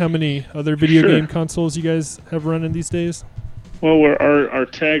machines, how many other video Sure. game consoles you guys have running these days? Well, our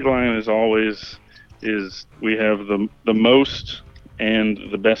tagline is always we have the most and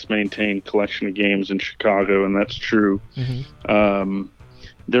the best maintained collection of games in Chicago, and that's true. Mm-hmm.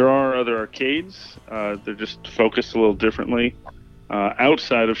 There are other arcades. They're just focused a little differently.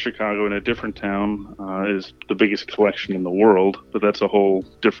 Outside of Chicago, in a different town, is the biggest collection in the world, but that's a whole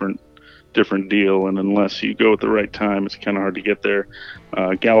different deal. And unless you go at the right time, it's kind of hard to get there.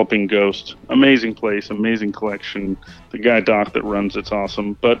 Galloping Ghost, amazing place, amazing collection. The guy Doc that runs it's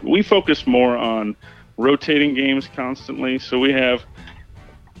awesome. But we focus more on rotating games constantly. So we have,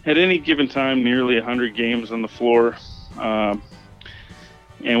 at any given time, nearly 100 games on the floor.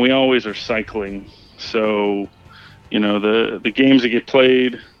 And we always are cycling. So, the games that get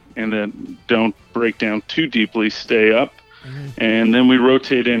played and that don't break down too deeply stay up. Mm-hmm. And then we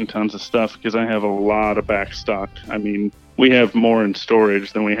rotate in tons of stuff because I have a lot of back stock. I mean, we have more in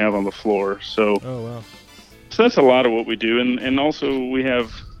storage than we have on the floor. So, Oh, wow. so that's a lot of what we do. And also we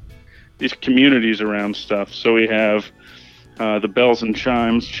have these communities around stuff. So we have the Bells and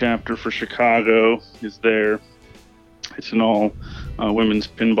Chimes chapter for Chicago is there. It's an all women's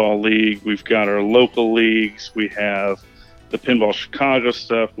pinball league. We've got our local leagues. We have the Pinball Chicago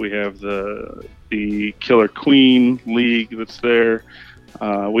stuff. We have the Killer Queen League that's there.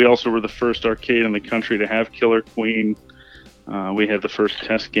 We also were the first arcade in the country to have Killer Queen. We had the first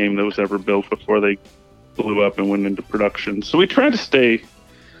test game that was ever built before they blew up and went into production. So we try to stay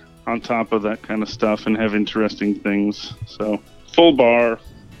on top of that kind of stuff and have interesting things. So full bar,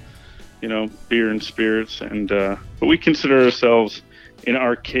 beer and spirits, and but we consider ourselves an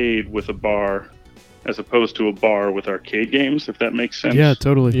arcade with a bar as opposed to a bar with arcade games, if that makes sense. Yeah,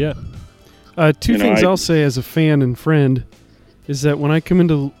 totally. Yeah. Two things I'll say as a fan and friend is that when I come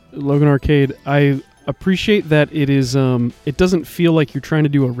into Logan Arcade, I appreciate that it is it doesn't feel like you're trying to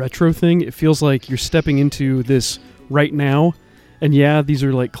do a retro thing. It feels like you're stepping into this right now. And yeah, these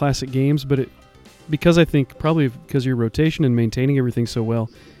are like classic games, but because I think probably because of your rotation and maintaining everything so well,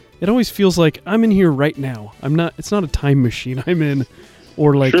 it always feels like I'm in here right now. It's not a time machine I'm in,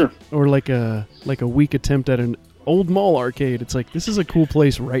 or like Sure. or like a weak attempt at an old mall arcade. It's like this is a cool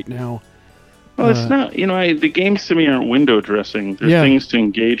place right now. Well, it's not, the games to me aren't window dressing. There's Yeah. things to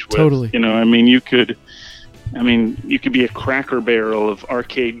engage with. Totally. You could be a Cracker Barrel of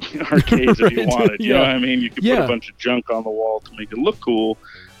arcades if you Right. wanted. You know Yeah. what I mean? You could Yeah. put a bunch of junk on the wall to make it look cool,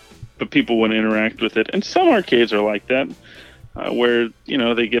 but people wouldn't interact with it. And some arcades are like that, where,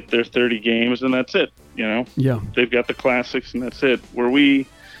 they get their 30 games and that's it. Yeah. They've got the classics and that's it. Where we've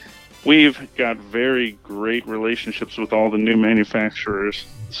got very great relationships with all the new manufacturers.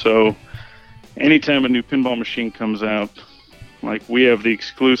 So anytime a new pinball machine comes out, like we have the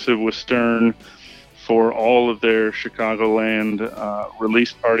exclusive with Stern for all of their Chicagoland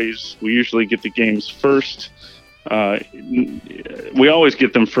release parties. We usually get the games first. We always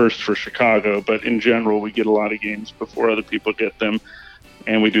get them first for Chicago, but in general, we get a lot of games before other people get them.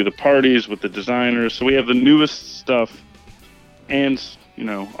 And we do the parties with the designers. So we have the newest stuff and,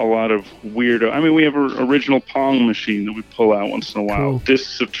 a lot of weirdo. We have an original Pong machine that we pull out once in a while. Cool.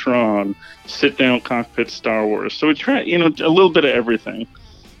 Discs of Tron, sit-down cockpit Star Wars. So we try, a little bit of everything.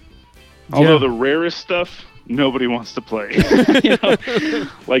 Although the rarest stuff, nobody wants to play.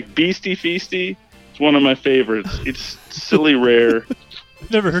 Like Beastie Feasty, it's one of my favorites. It's silly rare.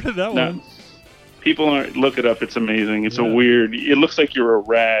 Never heard of that No, one. people aren't. Look it up. It's amazing. It's Yeah. it looks like you're a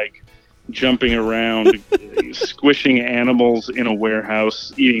rag jumping around, squishing animals in a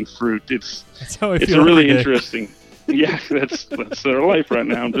warehouse, eating fruit. That's how I It's feel a really every day. interesting. Yeah, that's their life right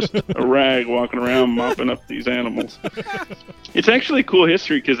now. I'm just a rag walking around mopping up these animals. It's actually a cool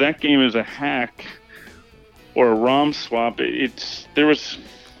history because that game is a hack or a ROM swap. There was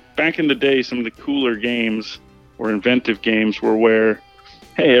back in the day, some of the cooler games or inventive games were where,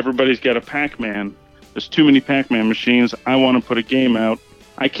 hey, everybody's got a Pac-Man. There's too many Pac-Man machines. I want to put a game out.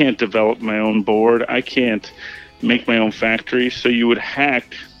 I can't develop my own board. I can't make my own factory. So you would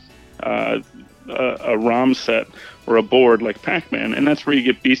hack a ROM set or a board like Pac-Man, and that's where you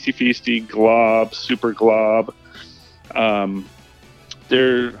get Beastie Feasty, Glob, Super Glob.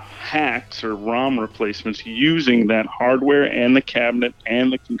 They're hacks or ROM replacements using that hardware and the cabinet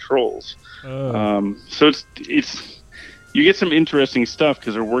and the controls. So it's you get some interesting stuff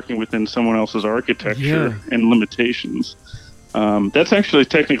because they're working within someone else's architecture and limitations. That's actually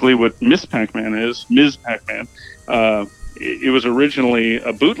technically what Ms. Pac-Man is. Ms. Pac-Man. It was originally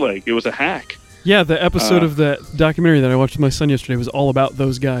a bootleg. It was a hack. Yeah, the episode of that documentary that I watched with my son yesterday was all about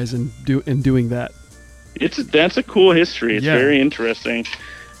those guys and doing that. That's a cool history. It's very interesting.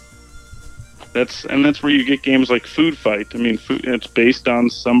 That's where you get games like Food Fight. I mean, it's based on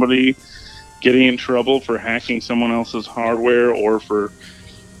somebody getting in trouble for hacking someone else's hardware or for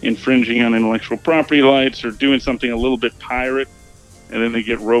infringing on intellectual property rights or doing something a little bit pirate, and then they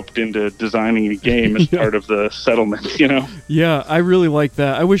get roped into designing a game as part of the settlement, you know? Yeah, I really like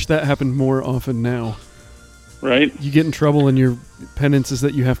that. I wish that happened more often now. Right? You get in trouble and your penance is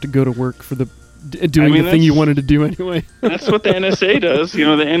that you have to go to work for the thing you wanted to do anyway. That's what the NSA does. You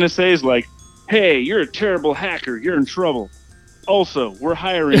know, the NSA is like, hey, you're a terrible hacker. You're in trouble. Also, we're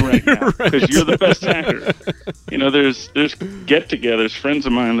hiring right now because you're the best hacker. You know, there's get-togethers. Friends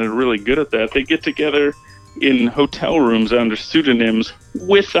of mine that are really good at that. They get together in hotel rooms under pseudonyms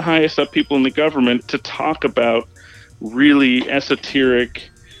with the highest up people in the government to talk about really esoteric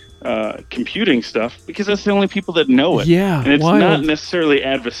computing stuff because that's the only people that know it. Yeah, and it's not necessarily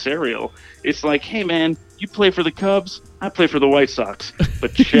adversarial. It's like, hey man, you play for the Cubs, I play for the White Sox,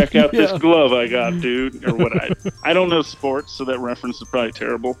 but check out this glove I got, dude. Or what? I don't know sports, so that reference is probably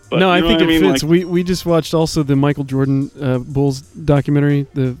terrible. But no, I think it fits. Like, we just watched also the Michael Jordan Bulls documentary,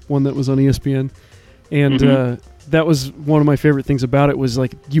 the one that was on ESPN. And that was one of my favorite things about it was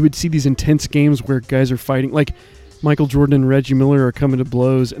like you would see these intense games where guys are fighting. Like Michael Jordan and Reggie Miller are coming to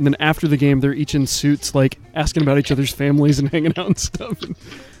blows. And then after the game, they're each in suits, like asking about each other's families and hanging out and stuff.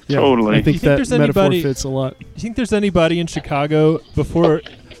 Yeah, totally. I think that metaphor fits a lot. You think there's anybody in Chicago before...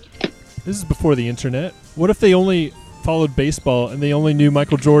 This is before the internet. What if they only followed baseball and they only knew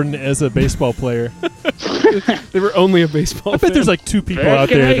Michael Jordan as a baseball player? They were only a baseball I bet there's like two people out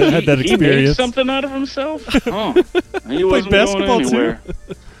there that had that experience. He made something out of himself? Oh, he wasn't basketball going anywhere.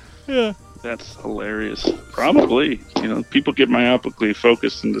 too? Yeah. That's hilarious. Probably. You know, people get myopically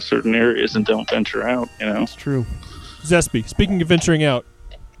focused into certain areas and don't venture out, you know? That's true. Zespi, speaking of venturing out,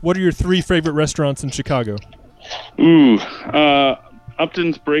 what are your 3 favorite restaurants in Chicago? Ooh,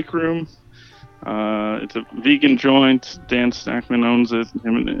 Upton's Break Room. It's a vegan joint. Dan Stackman owns it,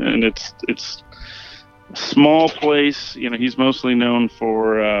 and it's a small place. You know, he's mostly known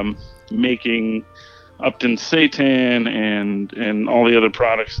for making Upton Seitan and all the other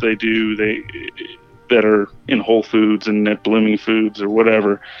products they do. That are in Whole Foods and Net Blooming Foods or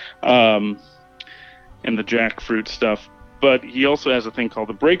whatever, and the jackfruit stuff. But he also has a thing called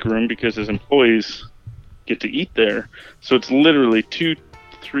the Break Room because his employees get to eat there. So it's literally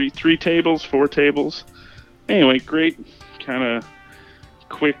 3 tables, 4 tables. Anyway, great kind of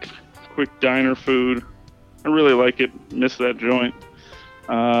quick diner food. I really like it. Miss that joint.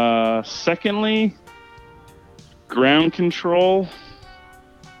 Secondly, Ground Control.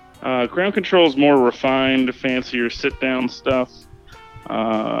 Ground Control is more refined, fancier sit-down stuff.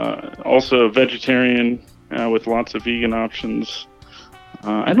 Also vegetarian with lots of vegan options.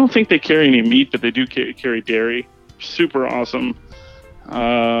 I don't think they carry any meat, but they do carry dairy. Super awesome.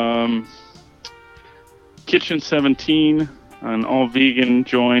 Kitchen 17, an all-vegan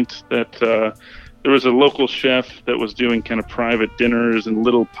joint that there was a local chef that was doing kind of private dinners and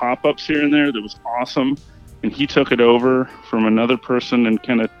little pop-ups here and there that was awesome. And he took it over from another person and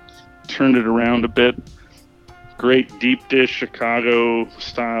kind of turned it around a bit. Great deep dish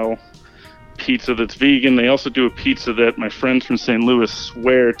Chicago-style pizza that's vegan. They also do a pizza that my friends from St. Louis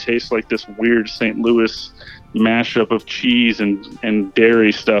swear tastes like this weird St. Louis mashup of cheese and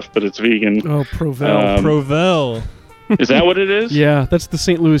dairy stuff, but it's vegan. Oh, Provel. Provel. Is that what it is? Yeah, that's the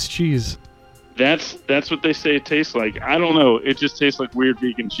St. Louis cheese. That's what they say it tastes like. I don't know. It just tastes like weird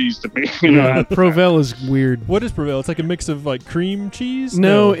vegan cheese to me. You know? Yeah, Provel is weird. What is Provel? It's like a mix of like cream cheese?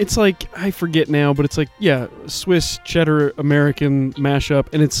 No, it's like, I forget now, but it's like, Swiss cheddar American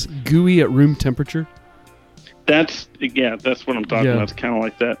mashup, and it's gooey at room temperature. That's what I'm talking Yeah. about. It's kind of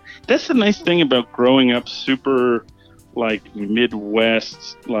like that. That's the nice thing about growing up super, like,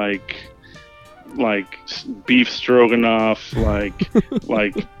 Midwest, like beef stroganoff,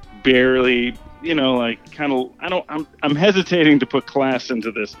 like barely, like kind of. I'm hesitating to put class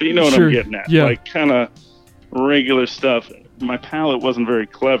into this, but you know what Sure. I'm getting at. Yeah. Like kind of regular stuff. My palate wasn't very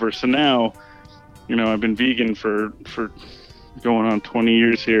clever, so now, I've been vegan for going on 20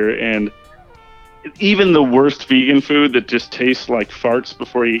 years here, and even the worst vegan food that just tastes like farts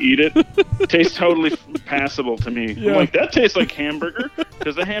before you eat it tastes totally passable to me. Yeah. I'm like, that tastes like hamburger,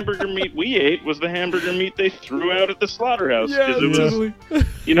 because the hamburger meat we ate was the hamburger meat they threw out at the slaughterhouse. Yeah, 'Cause it was, totally.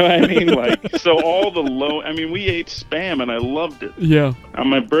 you know what I mean? Like, so all the we ate Spam and I loved it. Yeah. On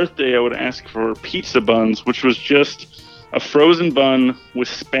my birthday, I would ask for pizza buns, which was just a frozen bun with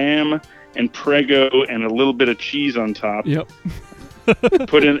Spam and Prego and a little bit of cheese on top. Yep.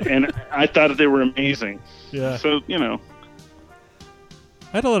 Put in, and I thought they were amazing. Yeah. So, I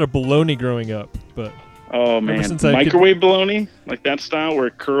had a lot of bologna growing up, but oh man, since I microwave bologna, like that style where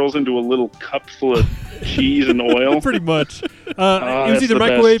it curls into a little cup full of cheese and oil. pretty much. It was that's either the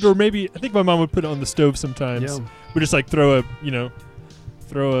microwave best. or maybe I think my mom would put it on the stove sometimes. Yeah. We just like throw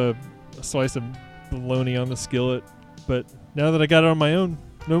a slice of bologna on the skillet. But now that I got it on my own,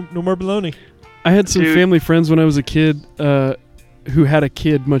 no more bologna. I had some Dude. family friends when I was a kid who had a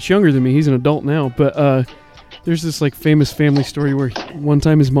kid much younger than me. He's an adult now, but there's this like famous family story where one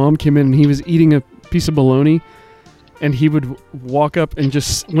time his mom came in and he was eating a piece of bologna, and he would walk up and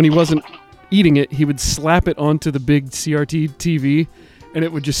just, when he wasn't eating it, he would slap it onto the big CRT TV, and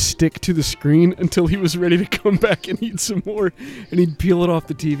it would just stick to the screen until he was ready to come back and eat some more, and he'd peel it off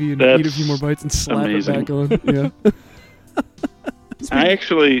the TV and eat a few more bites and slap amazing. it back on. Yeah.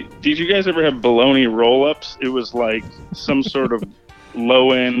 Did you guys ever have bologna roll-ups? It was like some sort of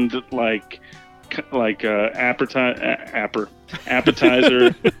low-end,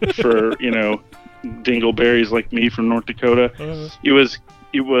 appetizer for, dingleberries like me from North Dakota. It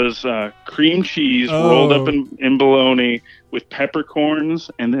was cream cheese rolled up in bologna with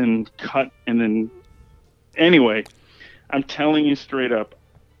peppercorns and then cut, and then anyway, I'm telling you straight up,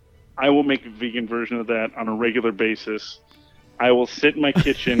 I will make a vegan version of that on a regular basis. I will sit in my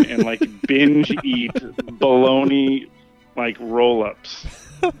kitchen and like binge eat bologna like roll-ups,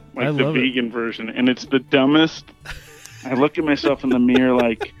 like I the love it. vegan version, and it's the dumbest. I look at myself in the mirror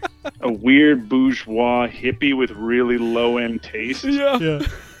like a weird bourgeois hippie with really low-end taste, Yeah.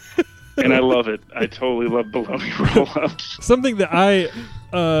 and I love it. I totally love bologna roll-ups. Something that I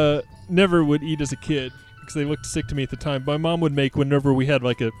never would eat as a kid because they looked sick to me at the time. My mom would make whenever we had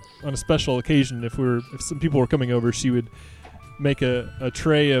on a special occasion. If some people were coming over, she would make a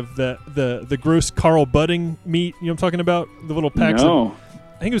tray of the gross Carl Budding meat. You know what I'm talking about? The little packs No.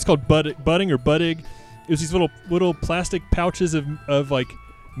 I think it was called Budding or Buddig. It was these little plastic pouches of like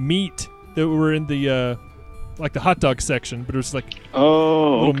meat that were in the like the hot dog section, but it was like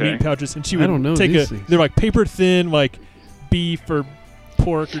little Okay. meat pouches, and she I would don't know take these things. they're like paper thin, like beef or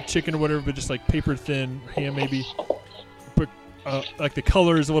pork or chicken or whatever, but just like paper thin ham maybe. But like the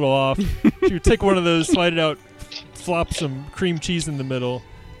color is a little off. She would take one of those, slide it out, flop some cream cheese in the middle,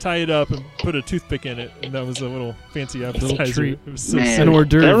 tie it up, and put a toothpick in it, and that was a little fancy appetizer. treat. It was so Man, An sick. hors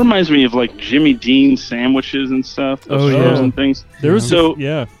d'oeuvre. that reminds me of like Jimmy Dean sandwiches and stuff. Oh, Those yeah. frozen things. There was So-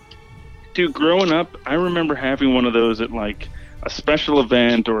 yeah. Dude, growing up, I remember having one of those at like a special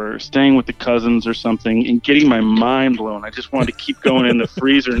event or staying with the cousins or something and getting my mind blown. I just wanted to keep going in the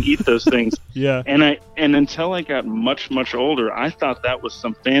freezer and eat those things. Yeah. And until I got much, much older, I thought that was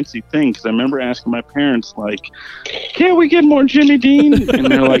some fancy thing, because I remember asking my parents, like, can't we get more Jimmy Dean? And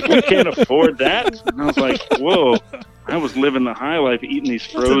they're like, we can't afford that. And I was like, whoa, I was living the high life eating these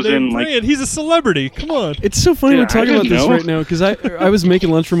What's the frozen, name like, brand? He's a celebrity. Come on. It's so funny Yeah, we're talking I about didn't this know. right now, because I was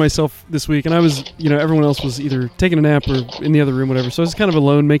making lunch for myself this week, and I was, everyone else was either taking a nap or in the other room, whatever. So I was kind of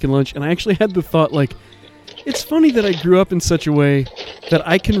alone making lunch, and I actually had the thought, like, it's funny that I grew up in such a way that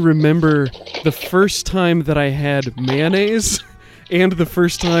I can remember the first time that I had mayonnaise and the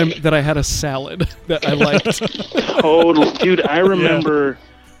first time that I had a salad that I liked. total. Dude, I remember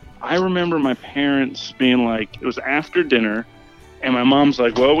my parents being like, it was after dinner, and my mom's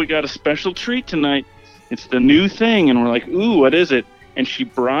like, well, we got a special treat tonight. It's the new thing. And we're like, ooh, what is it? And she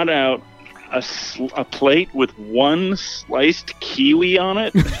brought out a plate with one sliced kiwi on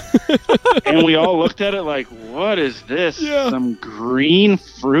it. And we all looked at it like, what is this? Yeah. Some green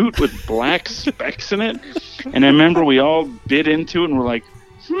fruit with black specks in it? And I remember we all bit into it and we're like,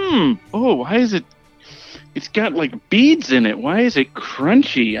 why is it it's got like beads in it. Why is it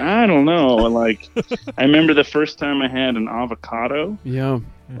crunchy? I don't know. Like, I remember the first time I had an avocado. Yeah.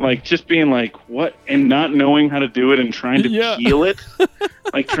 Like, just being like, what? And not knowing how to do it and trying to peel it.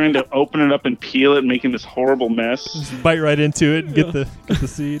 Like, trying to open it up and peel it, making this horrible mess. Just bite right into it and get the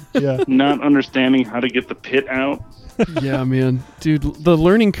seed. Yeah. Not understanding how to get the pit out. Yeah, man. Dude, the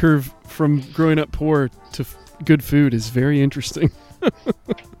learning curve from growing up poor to good food is very interesting.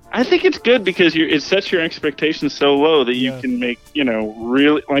 I think it's good because it sets your expectations so low that you can make,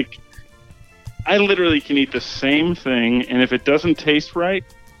 really, like, I literally can eat the same thing, and if it doesn't taste right,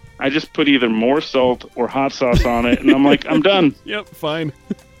 I just put either more salt or hot sauce on it, and I'm like, I'm done. Yep, fine.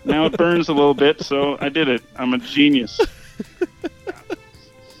 Now it burns a little bit, so I did it. I'm a genius.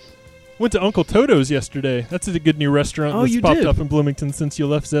 Went to Uncle Toto's yesterday. That's a good new restaurant that's popped up in Bloomington since you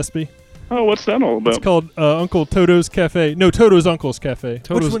left Zespi. Oh, what's that all about? It's called Uncle Toto's Cafe. No, Toto's Uncle's Cafe.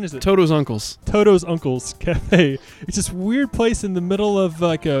 Which one is it? Toto's Uncle's. Toto's Uncle's Cafe. It's this weird place in the middle of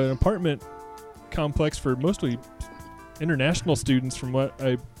like an apartment complex for mostly international students from what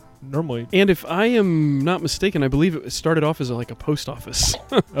I normally... And if I am not mistaken, I believe it started off as a post office.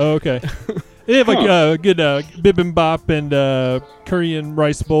 Oh, okay. They have like good bibimbap and curry and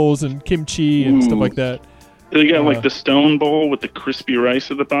rice bowls and kimchi and stuff like that. They got like the stone bowl with the crispy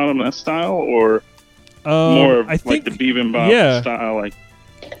rice at the bottom, that style, or more of like the bibimbap style? Like,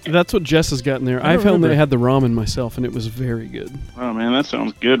 that's what Jess has gotten there. I found that I had the ramen myself, and it was very good. Oh man, that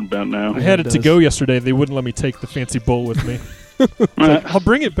sounds good about now. I had it to go yesterday. They wouldn't let me take the fancy bowl with me. Like, I'll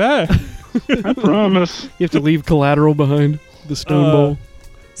bring it back. I promise. You have to leave collateral behind the stone bowl.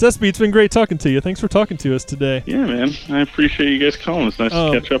 Zespi, it's been great talking to you. Thanks for talking to us today. Yeah, man. I appreciate you guys calling. It's nice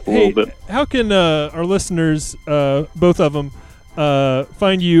to catch up a little bit. How can our listeners, both of them,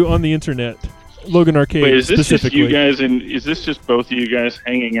 find you on the internet? Logan Arcade. Wait, is this specifically. just you guys? And is this just both of you guys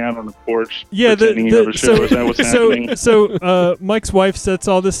hanging out on the porch? Yeah, pretending you have a show? Is that what's happening? So Mike's wife sets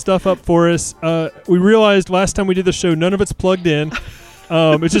all this stuff up for us. We realized last time we did the show, none of it's plugged in.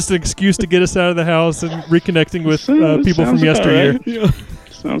 It's just an excuse to get us out of the house and reconnecting with people from yesteryear. Right. Yeah.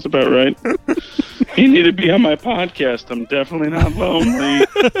 Sounds about right. You need to be on my podcast. I'm definitely not lonely.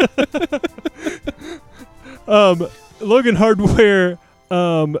 Logan Hardware.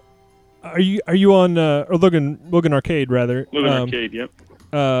 Are you on or Logan Arcade rather? Logan Arcade, yep.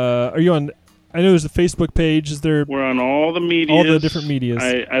 Are you on? I know there's a Facebook page. Is there? We're on all the medias. All the different medias.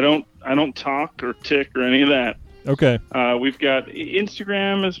 I don't talk or tick or any of that. Okay. We've got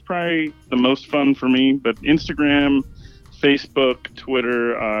Instagram is probably the most fun for me, but Instagram, Facebook,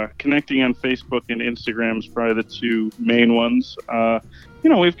 Twitter, connecting on Facebook and Instagram is probably the two main ones.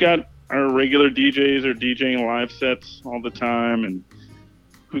 We've got our regular DJs are DJing live sets all the time, and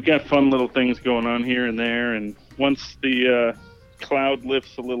we've got fun little things going on here and there. And once the cloud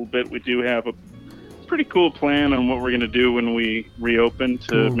lifts a little bit, we do have a pretty cool plan on what we're going to do when we reopen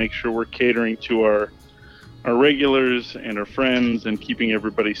to make sure we're catering to our regulars and our friends and keeping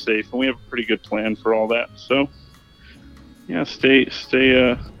everybody safe. And we have a pretty good plan for all that. So, yeah, stay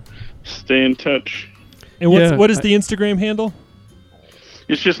in touch. And what is the Instagram handle?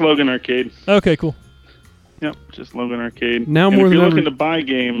 It's just Logan Arcade. Okay, cool. Yep, just Logan Arcade. Now and more if than you're ever, looking to buy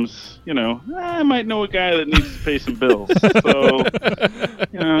games, I might know a guy that needs to pay some bills. So,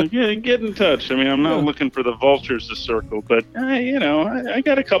 get in touch. I mean, I'm not looking for the vultures to circle, but I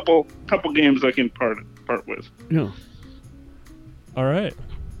got a couple games I can part with. Yeah. All right.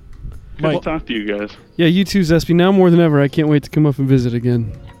 Good to talk to you guys. Yeah, you too, Zespi. Now more than ever, I can't wait to come up and visit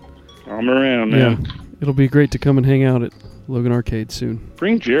again. I'm around, man. Yeah, it'll be great to come and hang out at Logan Arcade soon.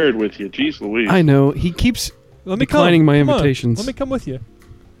 Bring Jared with you. Jeez Louise. I know. He keeps declining my invitations. Let me come with you.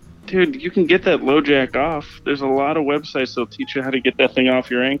 Dude, you can get that low jack off. There's a lot of websites that'll teach you how to get that thing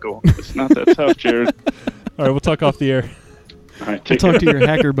off your ankle. It's not that tough, Jared. All right, we'll talk off the air. All right, we'll talk to your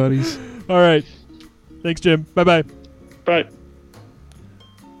hacker buddies. All right. Thanks, Jim. Bye-bye. Bye.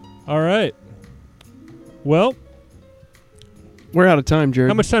 All right. Well, we're out of time,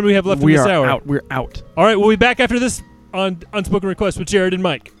 Jared. How much time do we have left in this hour? We're out. All right, we'll be back after this on Unspoken Request with Jared and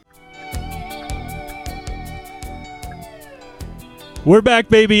Mike. We're back,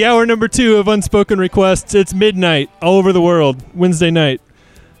 baby. Hour number 2 of Unspoken Requests. It's midnight all over the world, Wednesday night.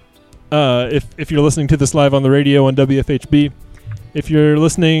 If you're listening to this live on the radio on WFHB. If you're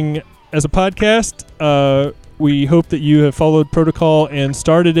listening as a podcast, we hope that you have followed protocol and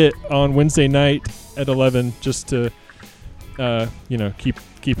started it on Wednesday night at 11 just to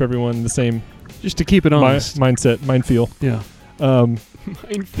keep everyone the same, just to keep it honest mind feel. Yeah.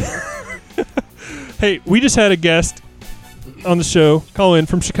 Hey, we just had a guest on the show call in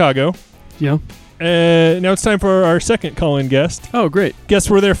from Chicago. Yeah. Now it's time for our second call in guest. Oh, great. Guess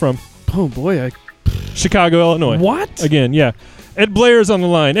where they're from? Oh boy, Chicago, Illinois. What? Again, yeah. Ed Blair is on the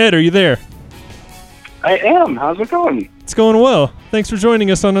line. Ed, are you there? I am. How's it going? It's going well. Thanks for joining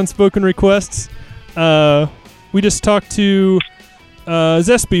us on Unspoken Requests. We just talked to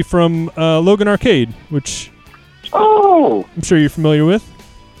Zespi from Logan Arcade, which Oh, I'm sure you're familiar with.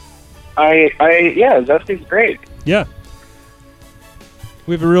 yeah, Zesty's great. Yeah.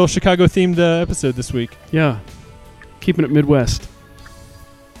 We have a real Chicago-themed episode this week. Yeah. Keeping it Midwest.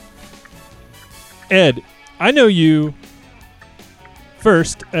 Ed, I know you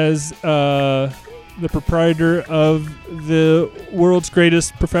first as the proprietor of the world's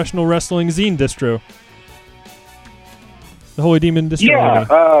greatest professional wrestling zine distro, the Holy Demon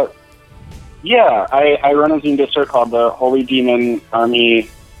Distro. I run a zine distro called the Holy Demon Army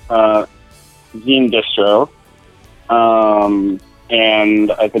Zine Distro,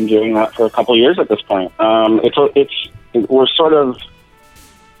 and I've been doing that for a couple years at this point. We're sort of.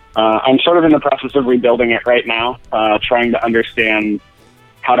 I'm sort of in the process of rebuilding it right now, trying to understand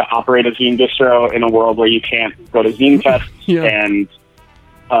how to operate a zine distro in a world where you can't go to zine fests, and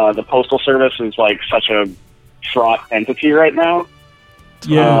the postal service is like such a fraught entity right now.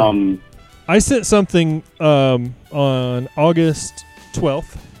 Yeah. I sent something on August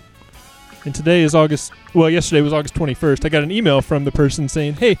 12th, and today is yesterday was August 21st. I got an email from the person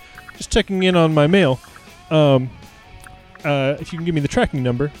saying, "Hey, just checking in on my mail. If you can give me the tracking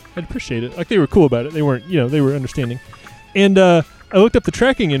number, I'd appreciate it." Like, they were cool about it. They weren't, they were understanding. And I looked up the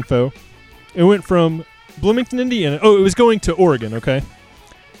tracking info. It went from Bloomington, Indiana. Oh, it was going to Oregon, okay?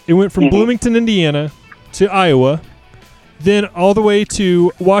 It went from Bloomington, Indiana to Iowa, then all the way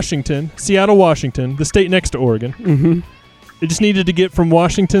to Washington, Seattle, Washington, the state next to Oregon. Mm-hmm. It just needed to get from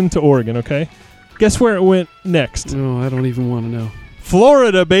Washington to Oregon, okay? Guess where it went next? Oh, I don't even want to know.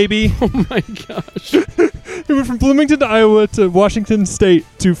 Florida, baby. Oh, my gosh. It went from Bloomington to Iowa to Washington State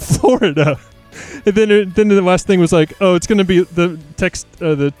to Florida. And then the last thing was like, oh, it's going to be the text,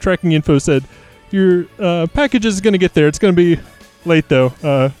 the tracking info said, your package is going to get there. It's going to be late, though.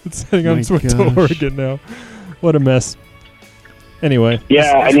 It's heading on its way to Oregon now. What a mess. Anyway.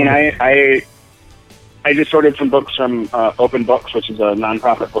 Yeah, I mean, I just ordered some books from Open Books, which is a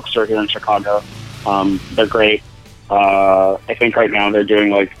nonprofit bookstore here in Chicago. They're great. I think right now they're doing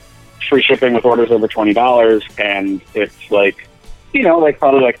like free shipping with orders over $20, and it's like,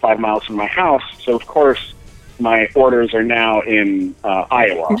 probably like 5 miles from my house. So of course my orders are now in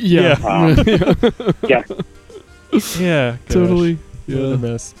Iowa. Yeah. Yeah. Yeah. Gosh. Totally. What a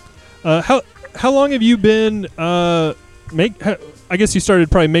mess. How long have you been I guess you started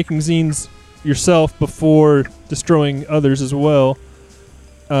probably making zines yourself before destroying others as well.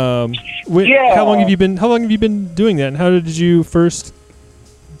 How long have you been doing that, and how did you first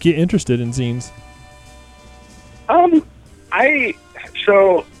get interested in zines? I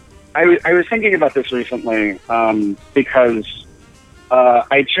was thinking about this recently because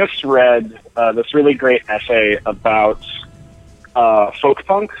I just read this really great essay about folk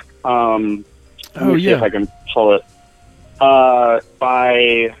punk. Let me see if I can pull it.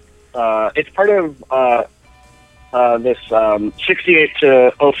 It's part of this 68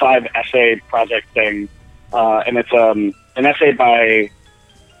 to 05 essay project thing, and it's an essay by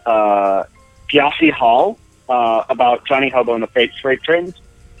Piasi Hall about Johnny Hobo and the Freight Trains.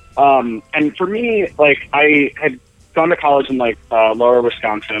 And for me, like, I had gone to college in like lower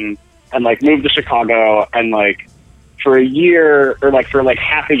Wisconsin and like moved to Chicago, and like for a year or like for like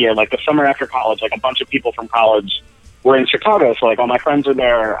half a year, like the summer after college, like a bunch of people from college were in Chicago. So like all my friends were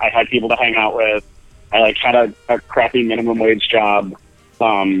there. I had people to hang out with. I like had a crappy minimum wage job,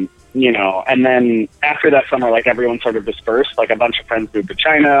 and then after that summer, like everyone sort of dispersed. Like a bunch of friends moved to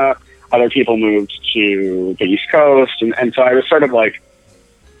China, other people moved to the East Coast, and so I was sort of like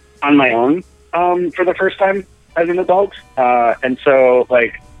on my own for the first time as an adult. And so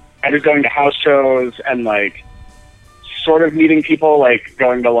like I was going to house shows and like sort of meeting people, like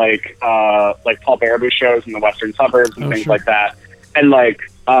going to like Paul Baraboo shows in the western suburbs and things like that, and like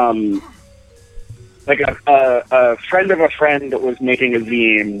a friend of a friend was making a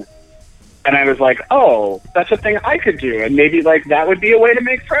zine, and I was like, oh, that's a thing I could do, and maybe like that would be a way to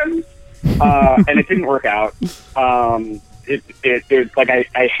make friends. And it didn't work out. It like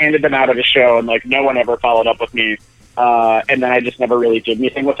I handed them out at a show, and like no one ever followed up with me, and then I just never really did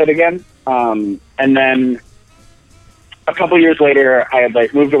anything with it again. And then a couple years later, I had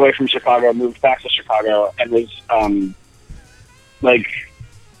like moved away from Chicago, moved back to Chicago, and was like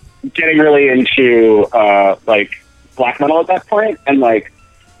getting really into like black metal at that point. And like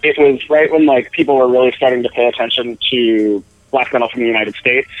it was right when like people were really starting to pay attention to black metal from the United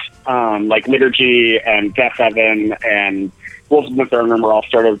States, like Liturgy and Death Heaven and Wolves in the Throne Room were all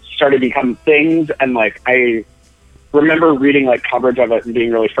started to become things, and like I remember reading like coverage of it and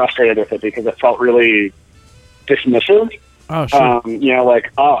being really frustrated with it because it felt really dismissive. Oh, sure. You know,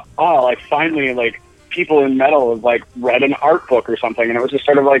 like like finally like people in metal have like read an art book or something, and it was just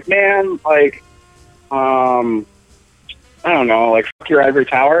sort of like, man, like I don't know, like fuck your ivory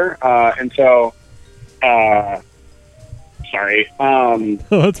tower. And so sorry. Oh,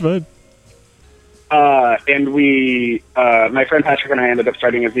 that's fine. And we, my friend Patrick and I ended up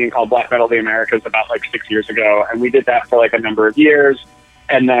starting a zine called Black Metal: The Americas about like 6 years ago, and we did that for like a number of years.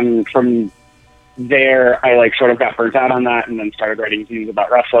 And then from there, I like sort of got burnt out on that, and then started writing zines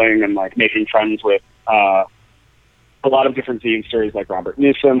about wrestling and like making friends with a lot of different zinesters, like Robert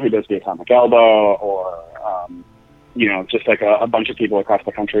Newsom, who does the Atomic Elbow, or you know, just like a bunch of people across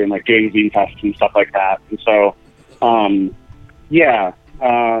the country, and like doing zine fests and stuff like that. And so, yeah.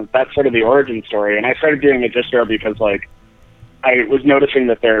 That's sort of the origin story. And I started doing a distro because, like, I was noticing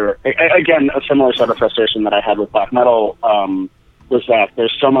that again, a similar sort of frustration that I had with black metal was that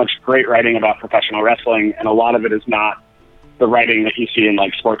there's so much great writing about professional wrestling, and a lot of it is not the writing that you see in,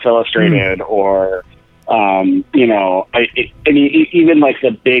 like, Sports Illustrated or, you know, even, like, the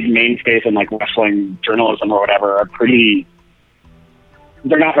big mainstays in, like, wrestling journalism or whatever are pretty...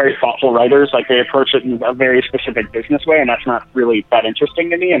 They're not very thoughtful writers. Like, they approach it in a very specific business way, and that's not really that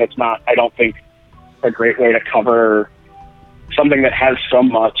interesting to me. And it's not, I don't think, a great way to cover something that has so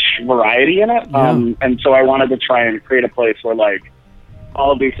much variety in it. Yeah. And so I wanted to try and create a place where, like,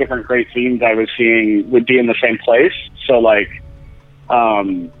 all of these different great themes I was seeing would be in the same place. So, like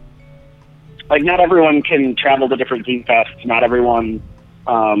not everyone can travel to different zine fests. Not everyone,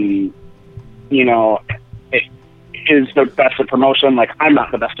 you know, is the best at promotion. Like, I'm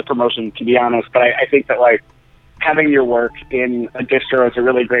not the best at promotion, to be honest, but I think that, like, having your work in a distro is a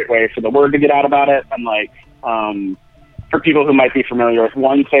really great way for the word to get out about it, and, like, for people who might be familiar with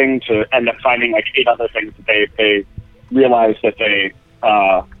one thing to end up finding, like, 8 other things that they realize that they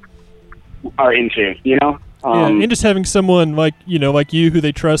are into, you know? Yeah, and just having someone like, you know, like you, who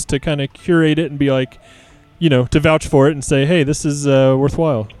they trust to kind of curate it and be like, you know, to vouch for it and say, hey, this is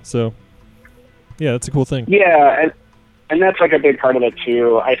worthwhile. So... yeah, that's a cool thing. Yeah, and that's like a big part of it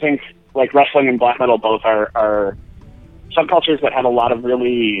too. I think like wrestling and black metal both are subcultures that have a lot of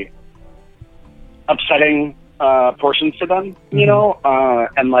really upsetting portions to them, you know?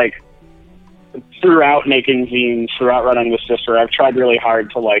 And like throughout making zines, throughout running the sister, I've tried really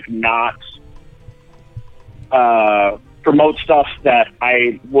hard to like not promote stuff that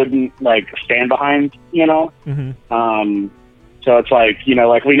I wouldn't like stand behind, you know? So it's like, you know,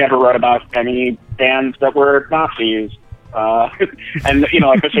 like we never wrote about any bands that were Nazis. And, you know,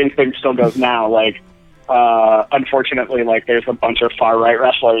 like the same thing still goes now. Like, unfortunately, like there's a bunch of far right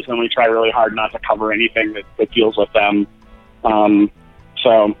wrestlers, and we try really hard not to cover anything that deals with them.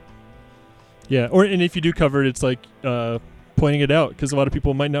 So. Yeah. And if you do cover it, it's like pointing it out, because a lot of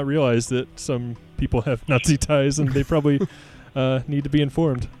people might not realize that some people have Nazi ties, and they probably need to be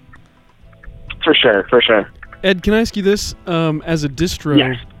informed. For sure. Ed, can I ask you this? As a distro,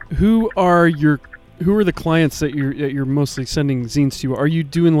 yes. who are the clients that you're mostly sending zines to? Are you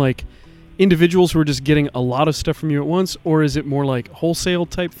doing like individuals who are just getting a lot of stuff from you at once, or is it more like wholesale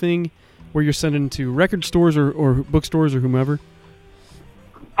type thing where you're sending to record stores or bookstores or whomever?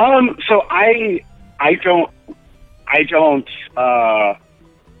 So I don't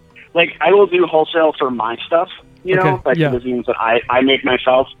like, I will do wholesale for my stuff, you know, like the zines that I make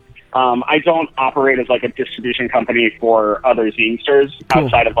myself. I don't operate as like a distribution company for other zinesters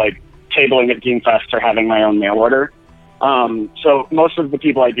outside of like tabling at Zine Fest or having my own mail order. So most of the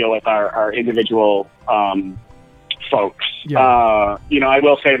people I deal with are individual folks. Yeah. You know, I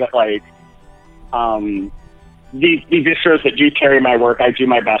will say that like the distros that do carry my work, I do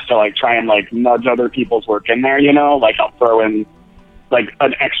my best to like try and like nudge other people's work in there, you know, like I'll throw in like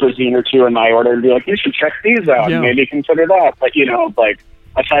an extra zine or two in my order and be like, you should check these out and maybe consider that. But you know, like,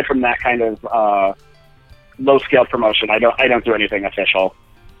 aside from that kind of low scale promotion, I don't do anything official.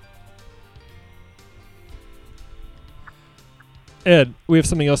 Ed, we have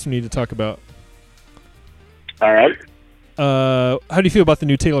something else we need to talk about. All right. How do you feel about the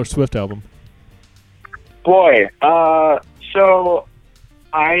new Taylor Swift album? Boy, so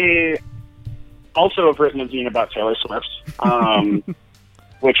I also have written a zine about Taylor Swift,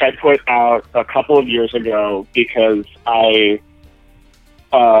 which I put out a couple of years ago because she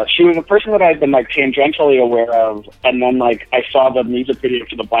was a person that I'd been like tangentially aware of, and then like I saw the music video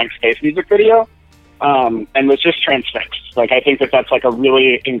for the Blank Space music video, and was just transfixed. Like, I think that that's like a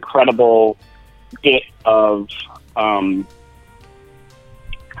really incredible bit of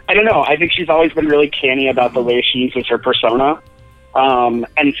I don't know. I think she's always been really canny about the way she uses her persona.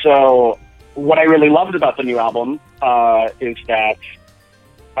 And so what I really loved about the new album is that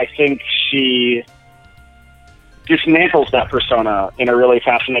I think she dismantles that persona in a really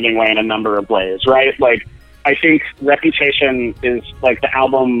fascinating way in a number of ways, right? Like, I think Reputation is like the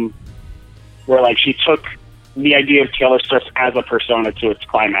album where like she took the idea of Taylor Swift as a persona to its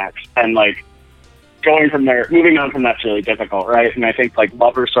climax, and like going from there, moving on from that's really difficult, right? And I think like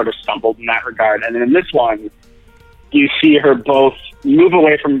Lover sort of stumbled in that regard. And then in this one, you see her both move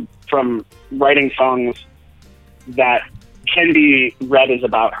away from writing songs that can be read as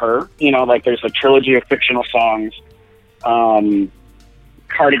about her. You know, like there's a trilogy of fictional songs, Cardigan,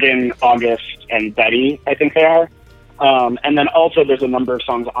 August, and Betty, I think they are. And then also there's a number of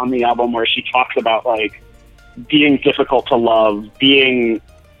songs on the album where she talks about like being difficult to love, being,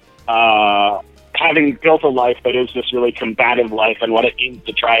 having built a life that is this really combative life, and what it means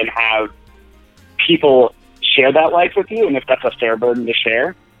to try and have people share that life with you, and if that's a fair burden to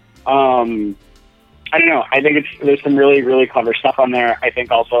share. I don't know. I think there's some really, really clever stuff on there. I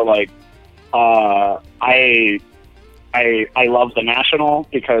think also like I love The National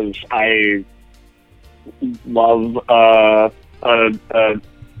because I love a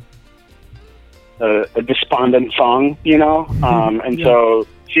despondent song, you know, and so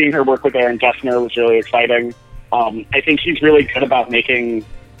seeing her work with Aaron Dessner was really exciting. I think he's really good about making,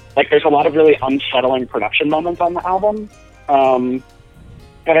 like, there's a lot of really unsettling production moments on the album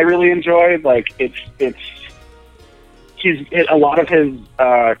that I really enjoyed. Like, a lot of his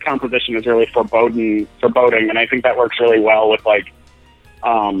composition is really foreboding, and I think that works really well with like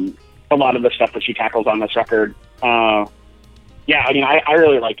a lot of the stuff that she tackles on this record. Yeah, I mean, I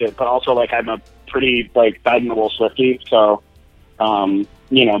really liked it, but also like I'm a pretty like dyed-in-the-wool Swiftie, so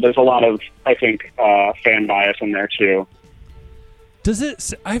you know, there's a lot of, I think, fan bias in there too. Does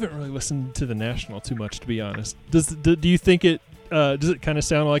it? I haven't really listened to The National too much, to be honest. Do you think it? Does it kind of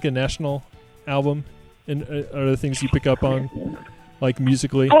sound like a National album? And are there things you pick up on, like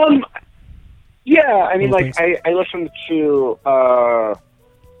musically? Yeah, I mean, like I listened to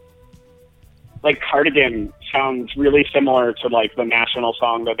like Cardigan sounds really similar to like the National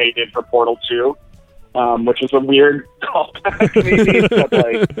song that they did for Portal 2, which is a weird callback maybe, but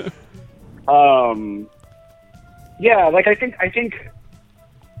like, yeah, like I think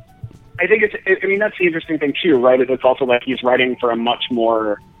it's. I mean, that's the interesting thing too, right? Is it's also like he's writing for a much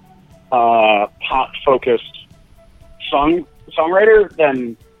more pop-focused songwriter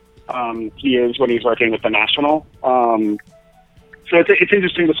than he is when he's working with the National. So it's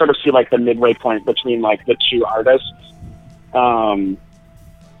interesting to sort of see like the midway point between like the two artists. You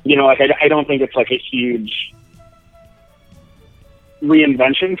know, like I don't think it's like a huge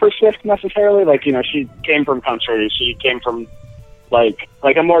reinvention for Swift necessarily. Like, you know, she came from country. She came from like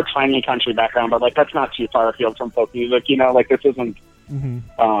a more tiny country background, but like that's not too far afield from folk music. You know, like this isn't.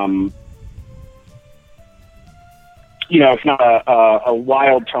 You know, it's not a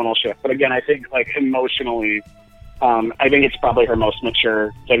wild tonal shift, but again, I think like emotionally, I think it's probably her most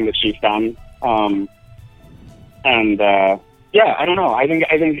mature thing that she's done. Yeah, I don't know. I think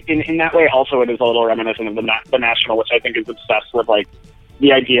in that way also it is a little reminiscent of the National, which I think is obsessed with like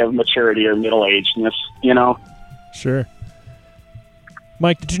the idea of maturity or middle-agedness, you know? Sure.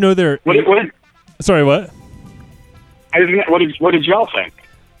 Mike, did you know there? Sorry, what? What did y'all think?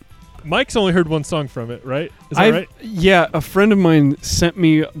 Mike's only heard one song from it, right? Is that right? Yeah, a friend of mine sent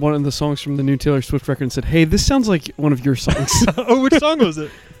me one of the songs from the new Taylor Swift record and said, "Hey, this sounds like one of your songs." Oh, which song was it?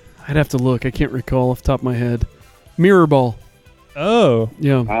 I'd have to look. I can't recall off the top of my head. Mirror Ball. Oh.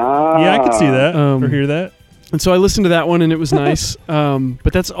 Yeah. Yeah, I could see that or hear that. And so I listened to that one, and it was nice.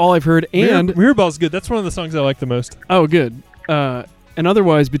 But that's all I've heard. And Mirror Ball's good. That's one of the songs I like the most. Oh, good. And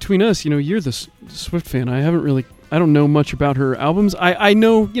otherwise, between us, you know, you're the Swift fan. I don't know much about her albums. I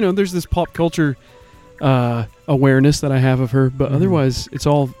know, you know, there's this pop culture awareness that I have of her, but otherwise, it's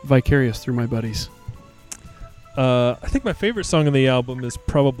all vicarious through my buddies. I think my favorite song on the album is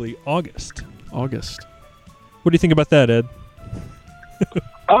probably August. August. What do you think about that, Ed?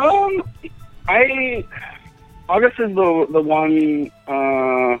 August is the one.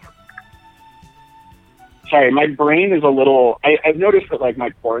 Sorry, my brain is a little. I've noticed that like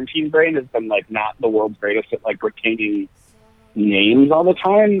my quarantine brain has been like not the world's greatest at like retaining names all the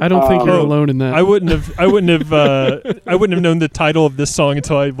time. I don't think you're alone in that. I wouldn't have known the title of this song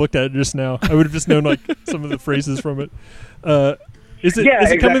until I looked at it just now. I would have just known like some of the phrases from it. Is it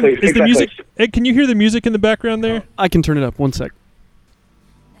exactly, coming? Is exactly. The music? Ed, can you hear the music in the background there? I can turn it up. 1 sec.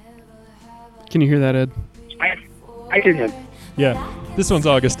 Can you hear that, Ed? I can hear. Yeah, this one's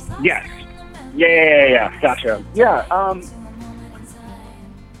August. Yes. Yeah. Gotcha. Yeah.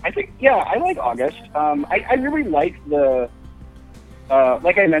 I think, yeah, I like August. I really like the,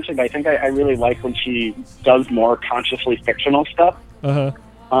 like I mentioned, I think I really like when she does more consciously fictional stuff. Uh-huh.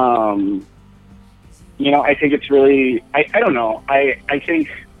 You know, I think it's really, I don't know. I think,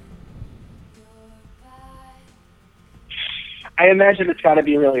 I imagine it's got to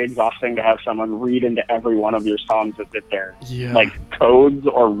be really exhausting to have someone read into every one of your songs as if they're like codes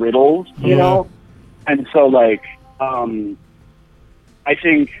or riddles, you know? And so, like, I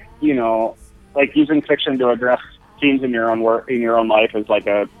think, you know, like using fiction to address themes in your own work, in your own life is like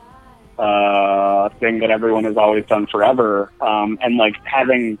a thing that everyone has always done forever. And like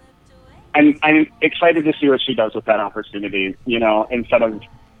having, I'm excited to see what she does with that opportunity, you know, instead of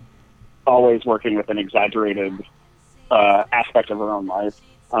always working with an exaggerated aspect of her own life.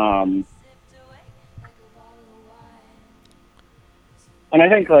 And I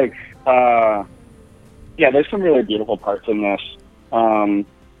think, like, yeah, there's some really beautiful parts in this.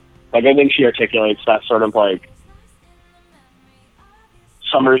 Like, I think she articulates that sort of, like,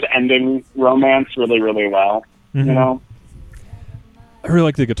 summer's ending romance really, really well, you know? I really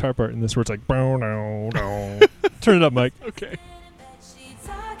like the guitar part in this where it's like, bow, no, no. Turn it up, Mike. Okay.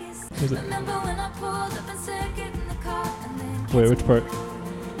 Is it? Wait, which part?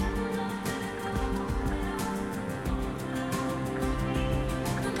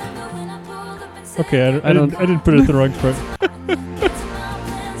 Okay, I didn't put it at the wrong part.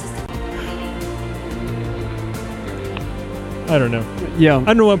 I don't know. Yeah.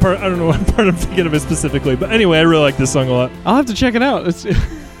 I don't know what part I'm thinking of it specifically, but anyway, I really like this song a lot. I'll have to check it out. It's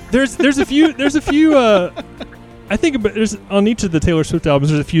There's a few I think there's on each of the Taylor Swift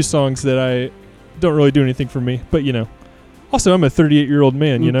albums there's a few songs that I don't really do anything for me, but you know. Also, I'm a 38-year-old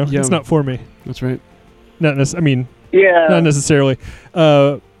man, you know. Yeah. It's not for me. That's right. Not necessarily. Yeah. Not necessarily.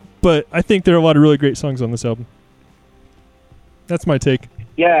 But I think there are a lot of really great songs on this album. That's my take.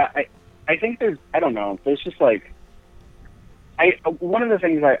 Yeah, I think there's, I don't know, there's just like, one of the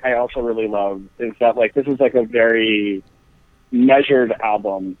things I also really love is that, like, this is like a very measured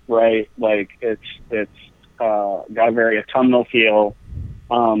album, right? Like, it's got a very autumnal feel,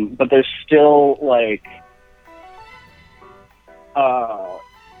 but there's still, like,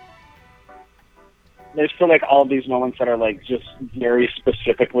 there's still, like, all of these moments that are, like, just very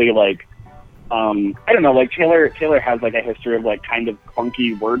specifically, like, I don't know, like, Taylor has, like, a history of, like, kind of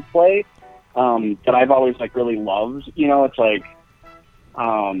clunky wordplay, that I've always, like, really loved, you know. It's like,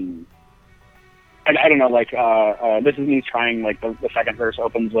 I don't know, like, This Is Me Trying, like, the second verse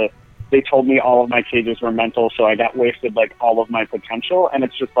opens with, they told me all of my cages were mental, so I got wasted, like, all of my potential, and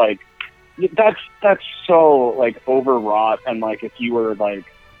it's just, like, that's so, like, overwrought, and, like, if you were, like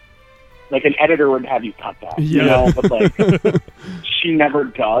an editor would have you cut that, you know, but, like, she never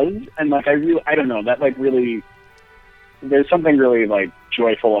does, and, like, I don't know, that, like, really, there's something really, like,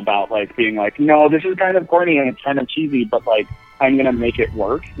 joyful about, like, being like, no, this is kind of corny and it's kind of cheesy, but, like, I'm gonna make it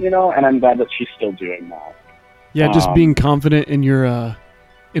work, you know, and I'm glad that she's still doing that. Yeah, just being confident in your,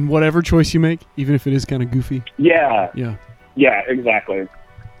 in whatever choice you make, even if it is kind of goofy. Yeah. Yeah. Yeah, exactly.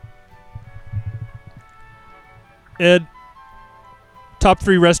 Ed, top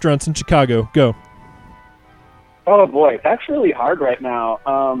 3 restaurants in Chicago. Go. Oh boy, that's really hard right now,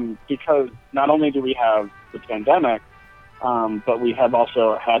 because not only do we have the pandemic, but we have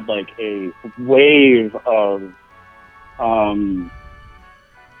also had, like, a wave of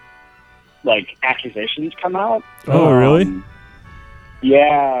like, accusations come out. Oh, really?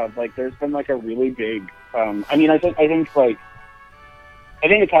 Yeah, like, there's been, like, a really big, I mean, I think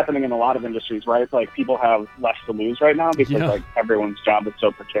it's happening in a lot of industries, right? Like, people have less to lose right now because, like, everyone's job is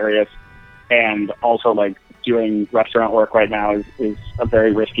so precarious, and also, like, doing restaurant work right now is a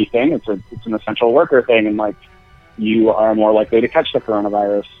very risky thing. It's an essential worker thing, and, like, you are more likely to catch the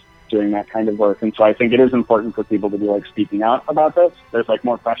coronavirus doing that kind of work. And so I think it is important for people to be, like, speaking out about this. There's, like,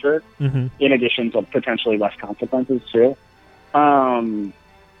 more pressure, in addition to potentially less consequences too.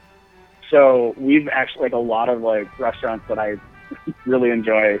 So we've actually, like, a lot of, like, restaurants that I really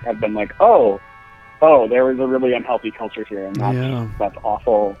enjoy have been like, oh, there was a really unhealthy culture here, and that's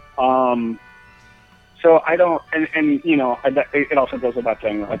awful. So I don't, and you know, it also goes without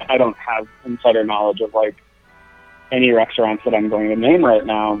saying, like, I don't have insider knowledge of, like, any restaurants that I'm going to name right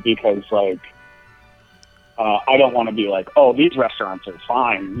now, because, like, I don't want to be like, oh, these restaurants are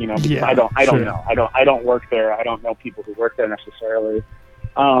fine, you know, because I don't know. I don't work there. I don't know people who work there necessarily.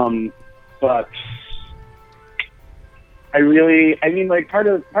 But I mean, like, part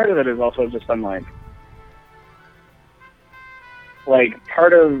of it is also just been, like,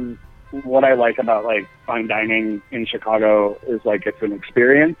 part of what I like about, like, fine dining in Chicago is, like, it's an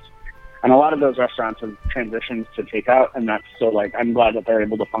experience. And a lot of those restaurants have transitioned to takeout, and that's so like I'm glad that they're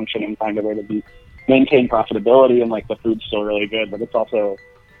able to function and find a way to maintain profitability, and like the food's still really good, but it's also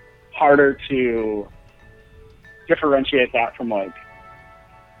harder to differentiate that from like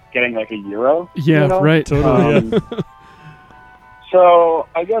getting like a gyro. Yeah, you know? right. Totally. So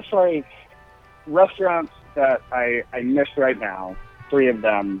I guess like restaurants that I miss right now, 3 of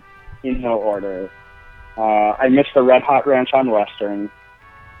them in no order. I miss the Red Hot Ranch on Western.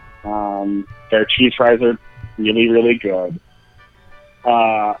 Their cheese fries are really, really good.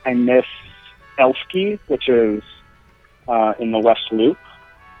 I miss Elski, which is in the West Loop,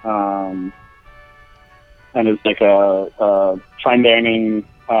 and it's like a fine dining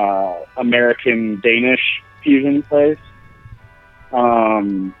American Danish fusion place.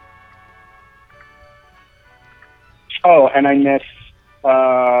 Oh, and I miss.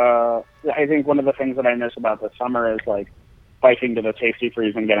 I think one of the things that I miss about the summer is like biking to the Tasty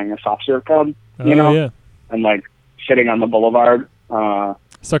Freeze and getting a soft serve cub, you know, yeah. and like sitting on the boulevard,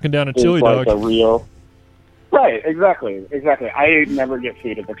 Sucking down a is chili like dog. a real. Right, exactly. I never get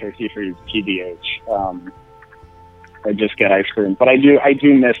food at the Tasty Freeze, TBH. I just get ice cream, but I do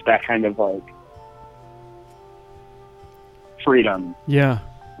miss that kind of like freedom. Yeah.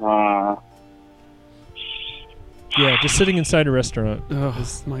 Yeah, just sitting inside a restaurant. Oh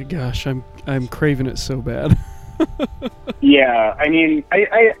my gosh, I'm craving it so bad. Yeah, I mean,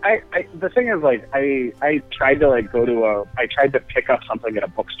 I the thing is like I tried to like I tried to pick up something at a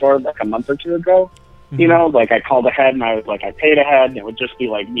bookstore like a month or 2 ago. You know, like I called ahead and I was like, I paid ahead, and it would just be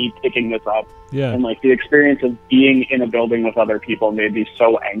like me picking this up. Yeah. And like the experience of being in a building with other people made me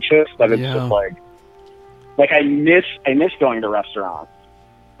so anxious that it's just like I miss going to restaurants,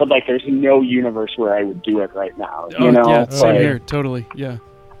 but like there's no universe where I would do it right now. You know? Yeah, same Like, here, totally. Yeah.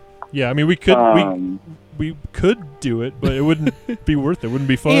 Yeah, I mean, we could we could do it, but it wouldn't be worth it. It wouldn't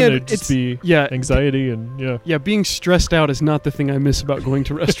be fun. And It'd just be yeah, anxiety and Yeah, being stressed out is not the thing I miss about going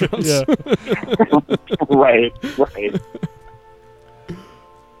to restaurants. yeah. right.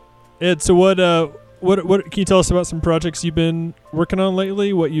 Ed, so what can you tell us about some projects you've been working on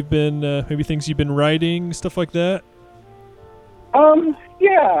lately? What you've been maybe things you've been writing, stuff like that?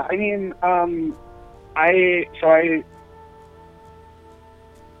 Yeah, I mean, I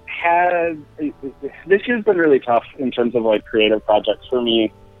had this year's been really tough in terms of like creative projects for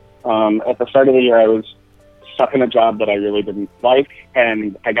me. At the start of the year, I was stuck in a job that I really didn't like,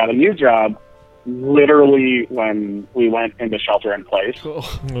 and I got a new job literally when we went into shelter in place. Cool.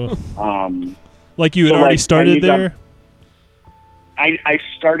 Like you had So, already like, started there? I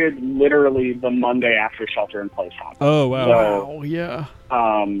started literally the Monday after shelter in place happened. Oh, wow. Wow, yeah.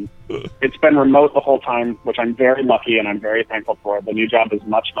 It's been remote the whole time, which I'm very lucky and I'm very thankful for. The new job is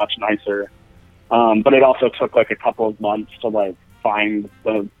much, much nicer. But it also took like a couple of months to like find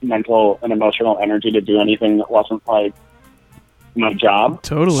the mental and emotional energy to do anything that wasn't like my job.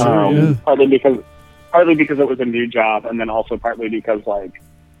 Totally. Yeah. Partly because it was a new job, and then also partly because like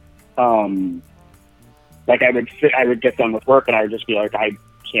I would get done with work and I would just be like, I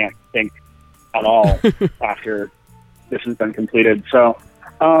can't think at all after this has been completed. So,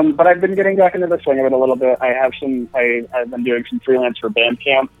 but I've been getting back into the swing of it a little bit. I've been doing some freelance for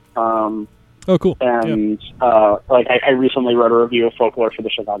Bandcamp. Oh, cool. And I recently wrote a review of folklore for the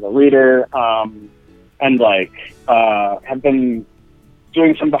Chicago Reader, and have been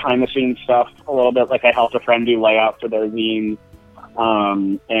doing some behind the scenes stuff a little bit. Like I helped a friend do layout for their zine,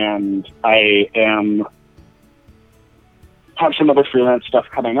 and I have some other freelance stuff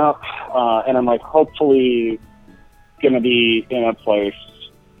coming up, and I'm like hopefully going to be in a place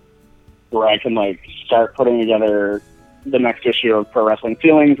where I can like start putting together the next issue of Pro Wrestling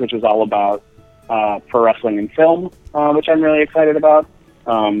Feelings, which is all about pro wrestling and film, which I'm really excited about.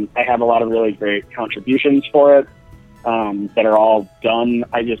 I have a lot of really great contributions for it that are all done.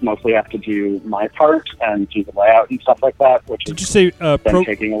 I just mostly have to do my part and do the layout and stuff like that, which Did you has say been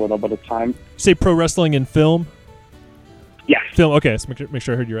taking a little bit of time. say pro wrestling and film? Yes. Film. Okay, let's make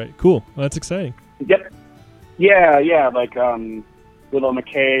sure I heard you right. Cool. Well, that's exciting. Yep. Yeah. Like Willow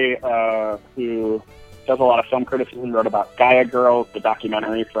McKay, who does a lot of film criticism, wrote about Gaia Girls, the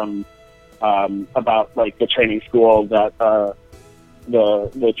documentary from about like the training school that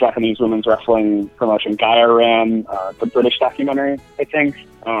the Japanese women's wrestling promotion Gaia ran, the British documentary, I think.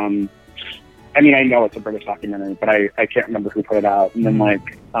 I mean, I know it's a British documentary, but I can't remember who put it out. And then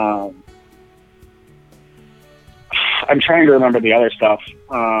like I'm trying to remember the other stuff.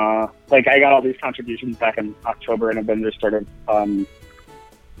 Like I got all these contributions back in October, and have been just sort of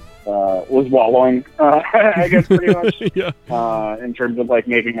was wallowing, I guess, pretty much. Yeah. In terms of like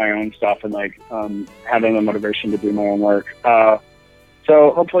making my own stuff and like having the motivation to do my own work.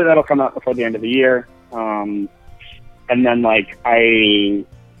 So hopefully that'll come out before the end of the year. And then, like,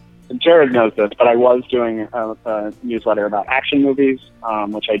 Jared knows this, but I was doing a newsletter about action movies,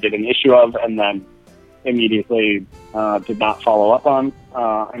 which I did an issue of, and then immediately did not follow up on.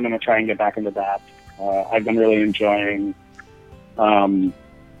 I'm going to try and get back into that. I've been really enjoying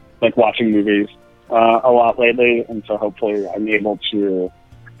like watching movies a lot lately, and so hopefully I'm able to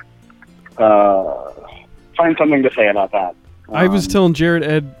find something to say about that. I was telling Jared,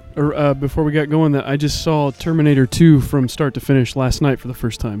 Ed, before we got going, that I just saw Terminator 2 from start to finish last night for the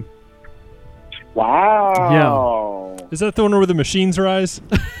first time. Wow. Is that the one where the machines rise?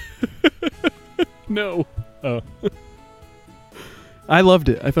 No. Oh. I loved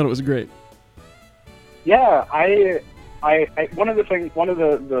it. I thought it was great. Yeah, I one of the things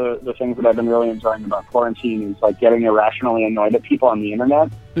that I've been really enjoying about quarantine is like getting irrationally annoyed at people on the internet.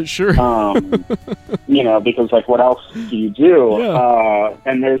 Sure. You know, because like what else do you do? Yeah.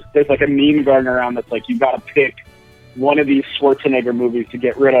 And there's like a meme going around that's like, you got to pick one of these Schwarzenegger movies to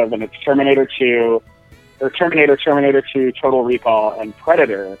get rid of, and it's Terminator 2, or Terminator 2, Total Recall, and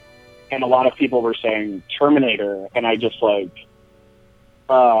Predator. And a lot of people were saying Terminator, and I just like,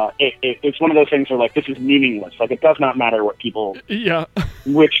 it's one of those things where like, this is meaningless. Like, it does not matter what people,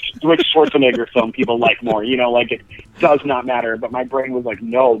 which Schwarzenegger film people like more, you know, like it does not matter. But my brain was like,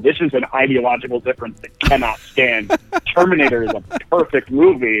 no, this is an ideological difference that cannot stand. Terminator is a perfect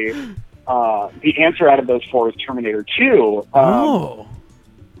movie. The answer out of those four is Terminator 2. I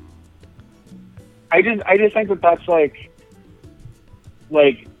just think that that's like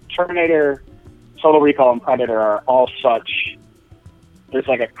Terminator, Total Recall, and Predator are all such. There's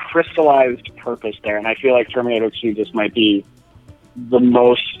like a crystallized purpose there, and I feel like Terminator 2 just might be the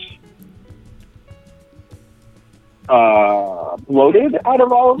most bloated out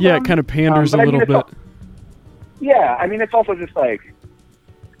of all of them. Yeah, it kind of panders a little bit. Yeah, I mean, it's also just like,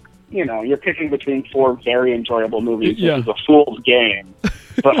 you know, you're picking between four very enjoyable movies, which is a fool's game.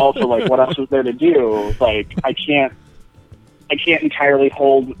 But also, like, what else is there to do? Like, I can't entirely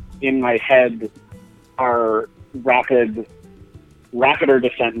hold in my head our rapider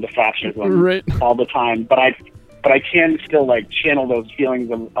descent into fascism all the time. But I can still like channel those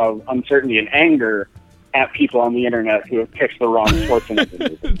feelings of uncertainty and anger at people on the internet who have picked the wrong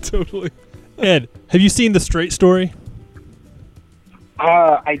Schwarzenegger movie. Totally. Ed, have you seen The Straight Story?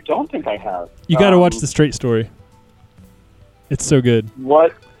 I don't think I have. You got to watch The Straight Story. It's so good.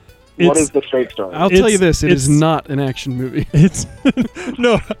 What is The Straight Story? I'll tell you this: it is not an action movie. It's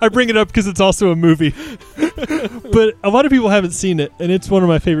no. I bring it up because it's also a movie, but a lot of people haven't seen it, and it's one of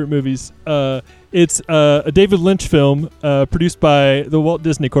my favorite movies. It's a David Lynch film produced by the Walt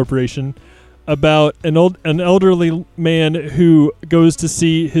Disney Corporation about an elderly man who goes to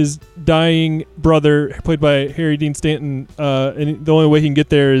see his dying brother, played by Harry Dean Stanton, and the only way he can get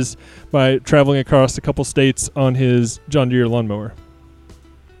there is by traveling across a couple states on his John Deere lawnmower.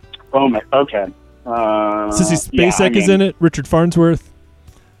 Oh my! Okay. Sissy Spacek is in it. Richard Farnsworth,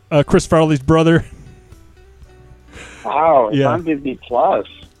 Chris Farley's brother. Wow! It's on Disney Plus.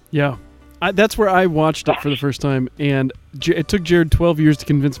 Yeah. That's where I watched it for the first time, and it took Jared 12 years to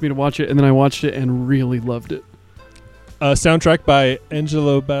convince me to watch it, and then I watched it and really loved it. Soundtrack by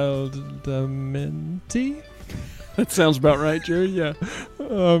Angelo Badalamenti. That sounds about right, Jared. Yeah.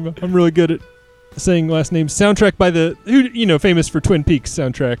 I'm really good at saying last names. Soundtrack by famous for Twin Peaks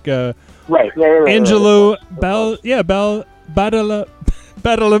soundtrack. Right. Angelo Badalamenti.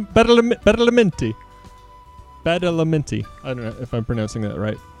 Badalamenti. I don't know if I'm pronouncing that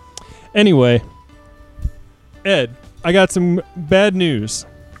right. Anyway, Ed, I got some bad news.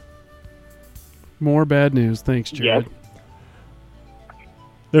 More bad news. Thanks, Jared. Yes.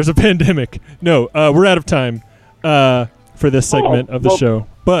 There's a pandemic. No, we're out of time for this segment of the show.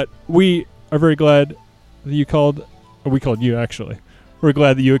 But we are very glad that you called. Or we called you, actually. We're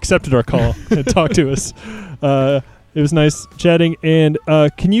glad that you accepted our call and talked to us. It was nice chatting. And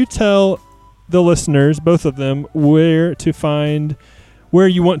can you tell the listeners, both of them, where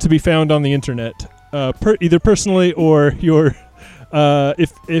you want to be found on the internet, either personally or your.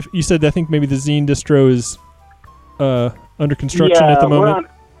 If you said, I think maybe the zine distro is under construction at the moment.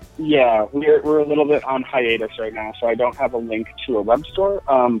 We're a little bit on hiatus right now, so I don't have a link to a web store.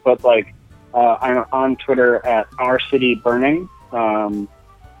 But like, I'm on Twitter at rcityburning,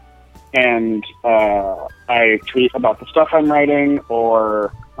 and I tweet about the stuff I'm writing,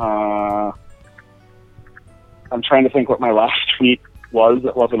 or I'm trying to think what my last tweet was.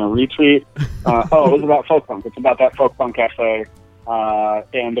 It wasn't a retweet. It was about folk punk. It's about that folk punk essay,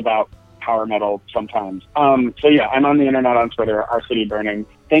 and about power metal sometimes. So yeah, I'm on the internet on Twitter, Our City Burning.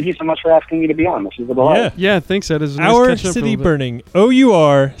 Thank you so much for asking me to be on. This is a delight. Yeah, thanks, Ed. It was nice Our catching up for a City little bit. Burning.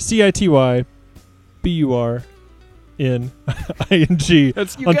 OurCityBurning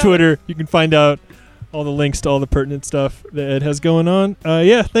That's you on got Twitter. You can find out all the links to all the pertinent stuff that Ed has going on.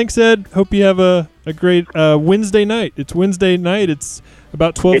 Yeah, thanks, Ed. Hope you have a great Wednesday night. It's Wednesday night. It's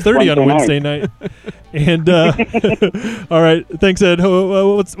about 12:30 on Wednesday night. And all right, thanks, Ed.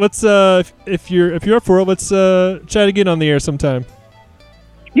 Let's if you're up for it, let's chat again on the air sometime.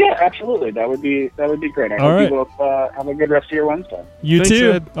 Yeah, absolutely. That would be great. I All hope right. you both have a good rest of your Wednesday. You Thanks,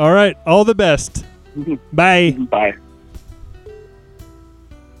 too. Ed. All right, all the best. Bye. Bye.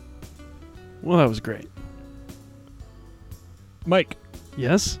 Well, that was great. Mike,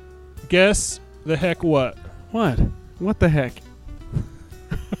 Yes? guess the heck what? What? What the heck?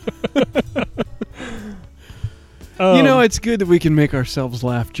 You know, it's good that we can make ourselves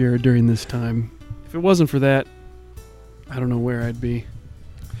laugh, Jared, during this time. If it wasn't for that, I don't know where I'd be.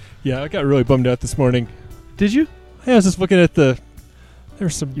 yeah, I got really bummed out this morning. Did you? I was just looking at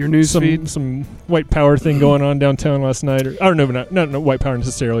there's some Your news feed? some white power thing going on downtown last night. Or I don't know, not white power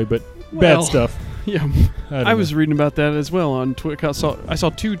necessarily, but Well, bad stuff. Yeah. don't I was know. reading about that as well on Twitter. I saw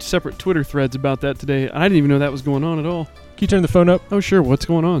 2 separate Twitter threads about that today. I didn't even know that was going on at all. Can you turn the phone up? Oh, sure. What's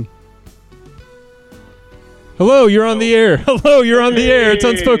going on? Hello, you're on the air. Hello, you're on the air. It's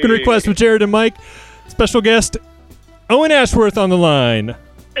Unspoken Request with Jared and Mike. Special guest Owen Ashworth on the line.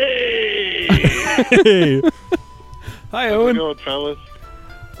 Hey. Hi, How's it Owen. going, fellas?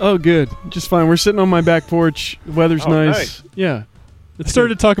 Oh, good. Just fine. We're sitting on my back porch. The weather's Oh, nice. Yeah. I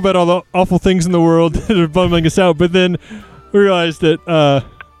started to talk about all the awful things in the world that are bumming us out, but then we realized that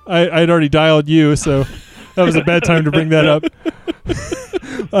I'd already dialed you, so that was a bad time to bring that up.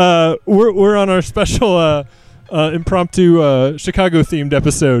 We're on our special impromptu Chicago-themed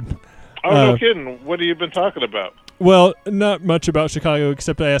episode. Oh, no kidding. What have you been talking about? Well, not much about Chicago,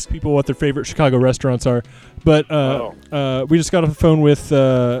 except I ask people what their favorite Chicago restaurants are. But we just got off the phone with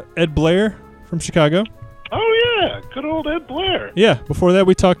Ed Blair from Chicago. Oh, yeah. Good old Ed Blair. Yeah, before that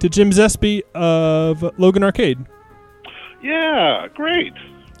we talked to Jim Zesby of Logan Arcade. Yeah, great.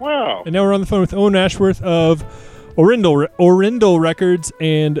 Wow. And now we're on the phone with Owen Ashworth of Orindel Records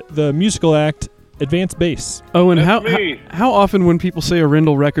and the musical act Advanced Bass. Oh, and That's me. how often when people say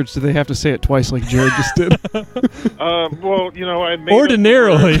Orindel Records do they have to say it twice like Jared just did? Well, I made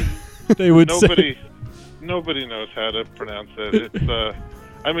Ordinarily, they would say. Nobody knows how to pronounce it. It's,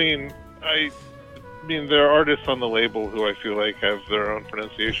 I mean, there are artists on the label who I feel like have their own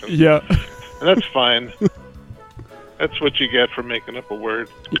pronunciation. Yeah. And that's fine. That's what you get for making up a word.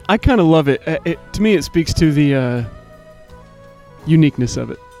 I kind of love it. To me, it speaks to the uniqueness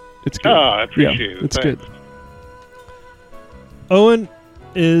of it. It's good. I appreciate it. It's Thanks. good. Owen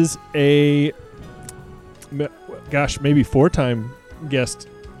is maybe 4-time guest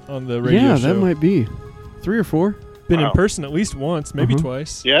on the radio Yeah, show. that might be 3 or 4. Been in Wow. person at least once, maybe Uh-huh.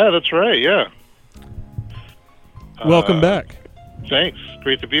 twice. Yeah, that's right. Yeah. Welcome back. Thanks.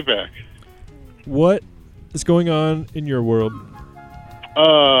 Great to be back. What is going on in your world?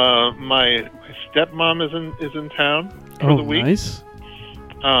 My stepmom is in town for the week. Nice.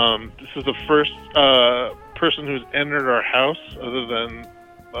 This is the first person who's entered our house other than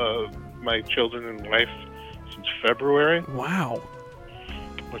my children and wife since February, Wow.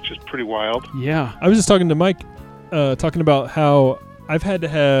 which is pretty wild. Yeah. I was just talking to Mike, talking about how I've had to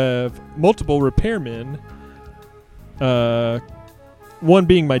have multiple repairmen, one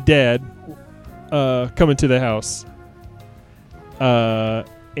being my dad, come into the house.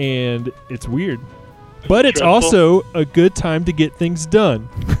 And it's weird. But it's Stressful? also a good time to get things done.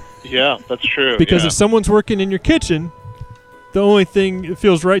 Yeah, that's true. Because yeah. if someone's working in your kitchen, the only thing it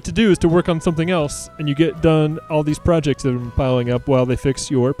feels right to do is to work on something else, and you get done all these projects that have been piling up while they fix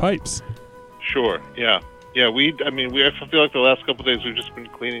your pipes. Sure. Yeah. Yeah. I feel like the last couple of days we've just been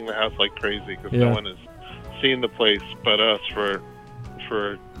cleaning the house like crazy because Yeah. no one has seen the place but us for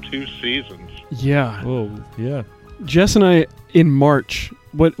 2 seasons. Yeah. Oh, yeah. Jess and I, in March,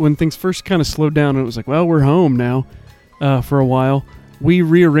 when things first kind of slowed down and it was like, well, we're home now for a while, we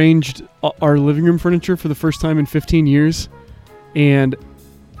rearranged our living room furniture for the first time in 15 years. And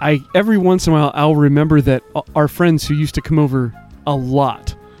every once in a while, I'll remember that our friends who used to come over a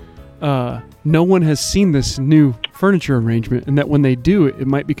lot, no one has seen this new furniture arrangement, and that when they do, it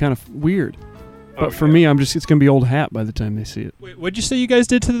might be kind of weird. But for me, it's going to be old hat by the time they see it. Wait, what'd you say you guys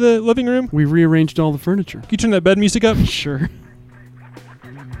did to the living room? We rearranged all the furniture. Can you turn that bed music up? Sure.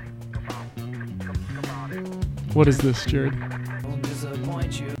 What is this, Jared?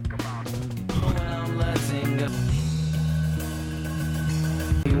 Disappoint you when I'm letting go.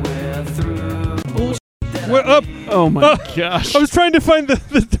 We're my gosh. I was trying to find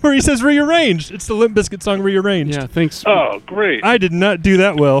the where he says rearranged. It's the Limp Bizkit song Rearranged. Yeah, thanks. Oh, great. I did not do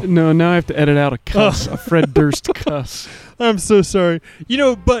that well. No, now I have to edit out a cuss, a Fred Durst cuss. I'm so sorry.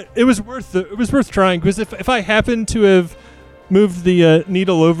 But it was worth trying, because if I happened to have moved the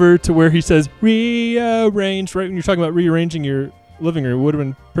needle over to where he says rearranged right when you're talking about rearranging your living room, it would have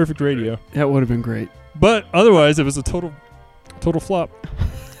been perfect radio. That would have been great. But otherwise, it was a total flop.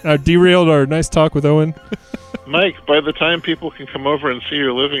 Derailed our nice talk with Owen. Mike, by the time people can come over and see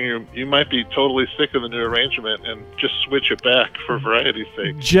your living room, you might be totally sick of the new arrangement and just switch it back for variety's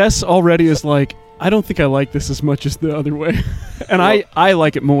sake. Jess already is like, I don't think I like this as much as the other way. And Well- I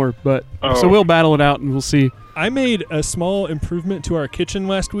like it more, but so we'll battle it out and we'll see. I made a small improvement to our kitchen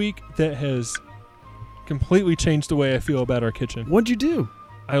last week that has completely changed the way I feel about our kitchen. What'd you do?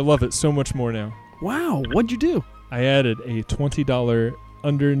 I love it so much more now. Wow, what'd you do? I added a $20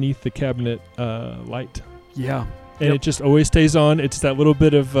 underneath the cabinet light, Yeah. and Yep. it just always stays on. It's that little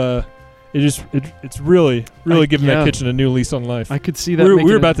bit of it's really giving yeah. that kitchen a new lease on life. I could see that. we making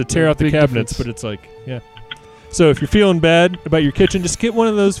were a about to tear out the big cabinets, difference. but it's like, yeah. So if you're feeling bad about your kitchen, just get one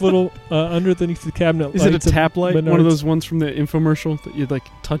of those little underneath the cabinet Is it lights a at tap light? One of Menards. those ones from the infomercial that you'd like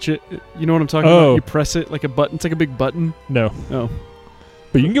touch it? You know what I'm talking Oh. about? You press it like a button. It's like a big button. No. Oh.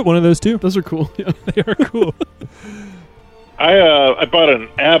 But you can get one of those too. Those are cool. Yeah. They are cool. I bought an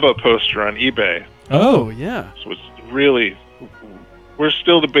ABBA poster on eBay. Oh, yeah. So it's really, we're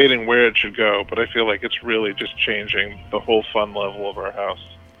still debating where it should go, but I feel like it's really just changing the whole fun level of our house.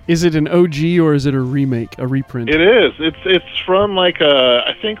 Is it an OG or is it a remake, a reprint? It is. It's from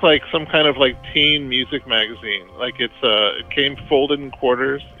I think like some kind of like teen music magazine. Like it came folded in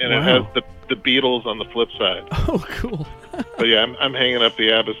quarters, and it Wow. has the Beatles on the flip side. Oh, cool. But yeah, I'm hanging up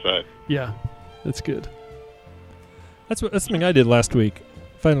the ABBA side. Yeah, that's good. That's something I did last week.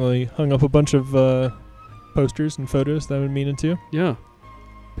 Finally hung up a bunch of posters and photos that I've been meaning to. Yeah,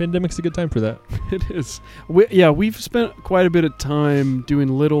 Pandemic's a good time for that. it is. We've spent quite a bit of time doing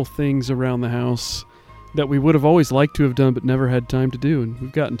little things around the house that we would have always liked to have done but never had time to do, and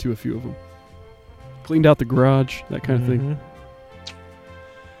we've gotten to a few of them. Cleaned out the garage, that kind of thing.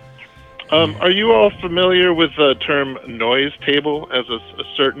 Are you all familiar with the term noise table as a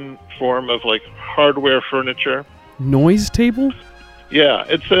certain form of like hardware furniture? Noise table? Yeah,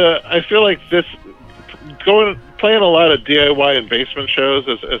 it's I feel like this playing a lot of DIY and basement shows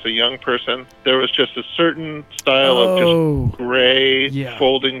as a young person. There was just a certain style of just gray Yeah.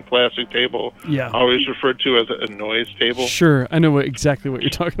 folding plastic table, Yeah. always referred to as a noise table. Sure, I know exactly what you're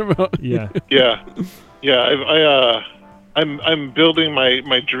talking about. Yeah. Yeah. I'm building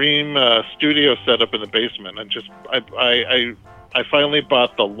my dream studio setup in the basement, and just I finally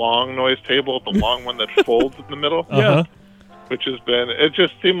bought the long noise table, the long one that folds in the middle. Uh-huh. Which has been, it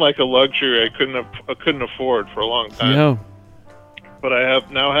just seemed like a luxury I couldn't afford for a long time. Yeah. But I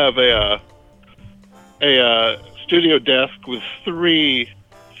now have a studio desk with 3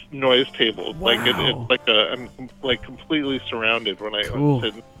 noise tables. Wow. Like it's like I'm like completely surrounded when I Cool.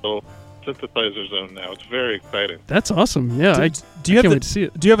 sit in the little synthesizer zone now. It's very exciting. That's awesome. Yeah, I Do you have can't wait to see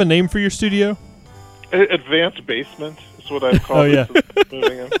it. Do you have a name for your studio? Advanced basement is what I call Oh, it.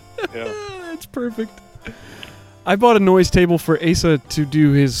 Moving in. Yeah. That's perfect. I bought a noise table for Asa to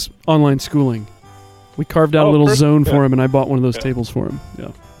do his online schooling. We carved out a Oh, little perfect. zone for Yeah. him, and I bought one of those Yeah. tables for him. Yeah.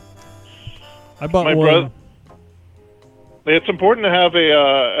 I bought My one. brother. It's important to have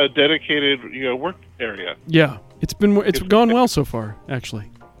a dedicated work area. Yeah. It's gone well so far, actually.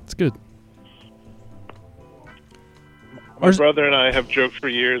 It's good. My brother and I have joked for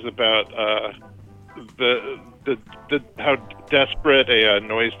years about the how desperate a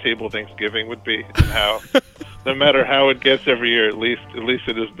noise table Thanksgiving would be, and how no matter how it gets every year, at least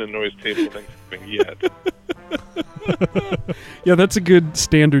it isn't a noise table Thanksgiving yet. Yeah, that's a good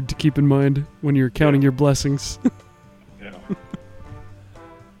standard to keep in mind when you're counting your blessings. Yeah.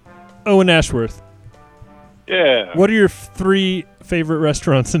 Owen Ashworth. Yeah. What are your 3 favorite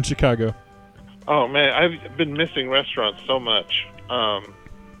restaurants in Chicago? Oh man, I've been missing restaurants so much.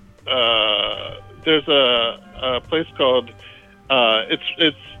 There's a place called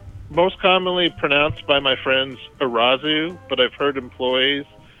it's most commonly pronounced by my friends Irazu, but I've heard employees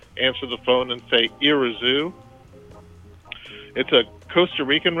answer the phone and say Irazu. It's a Costa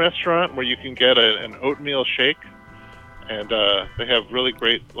Rican restaurant where you can get an oatmeal shake, and they have really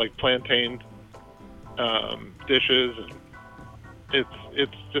great like plantain dishes. And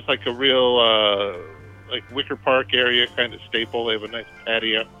it's just like a real like Wicker Park area kind of staple. They have a nice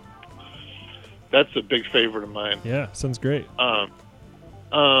patio. That's a big favorite of mine. Yeah, sounds great.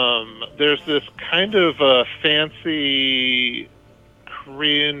 There's this kind of fancy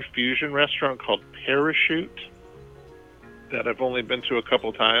Korean fusion restaurant called Parachute. that I've only been to a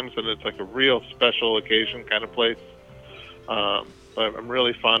couple times, and it's like a real special occasion kind of place. But I'm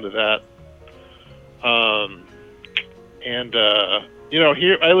really fond of that.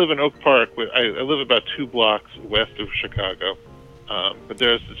 Here I live in Oak Park. I live about 2 blocks west of Chicago. But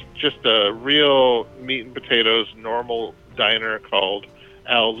there's just a real meat and potatoes normal diner called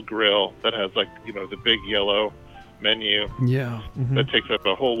Al's Grill that has the big yellow menu Yeah. that takes up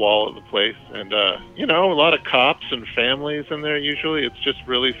a whole wall of the place. And, a lot of cops and families in there usually. It just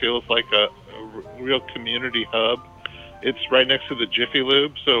really feels like a real community hub. It's right next to the Jiffy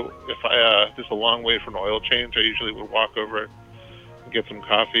Lube, so if just a long way for an oil change, I usually would walk over and get some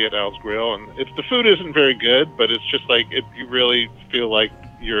coffee at Al's Grill. And the food isn't very good, but it's just you really feel like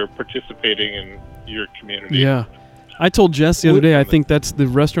you're participating in your community. Yeah. I told Jess the other day, I think that's the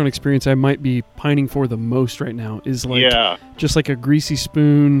restaurant experience I might be pining for the most right now, is just like a greasy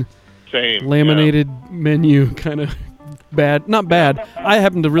spoon, Same, laminated menu, kind of bad. Not bad. I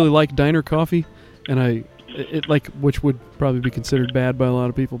happen to really like diner coffee, and which would probably be considered bad by a lot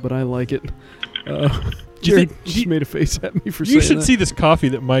of people, but I like it. Jared just made a face at me for saying that. You should see this coffee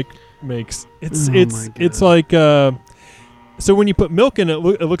that Mike makes. It's my God. like so when you put milk in it,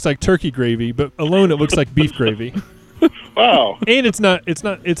 it looks like turkey gravy, but alone it looks like beef gravy. Wow. And it's not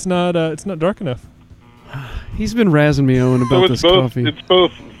dark enough. He's been razzing me, Owen, about this coffee. It's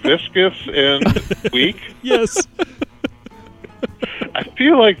both viscous and weak. Yes. I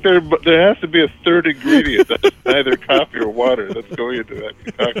feel like there has to be a third ingredient that's neither coffee or water that's going into that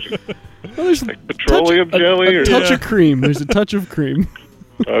concoction. Well, there's like petroleum jelly a touch of cream. There's a touch of cream.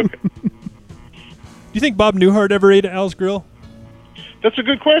 Okay. Do you think Bob Newhart ever ate at Al's Grill? That's a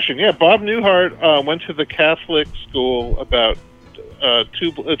good question. Yeah, Bob Newhart went to the Catholic school about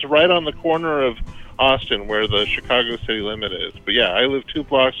it's right on the corner of Austin where the Chicago city limit is. But yeah, I live 2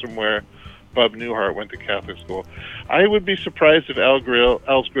 blocks from where Bob Newhart went to Catholic school. I would be surprised if Al's Grill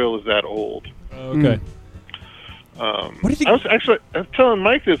is that old. Okay. What do you think? I was telling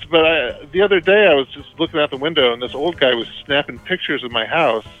Mike this, but the other day I was just looking out the window and this old guy was snapping pictures of my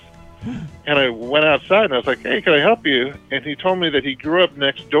house. And I went outside and I was like, "Hey, can I help you?" And he told me that he grew up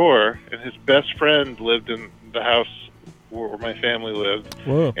next door and his best friend lived in the house where my family lived.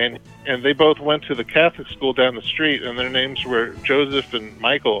 Whoa. And they both went to the Catholic school down the street, and their names were Joseph and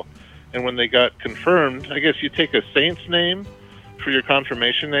Michael. And when they got confirmed, I guess you take a saint's name for your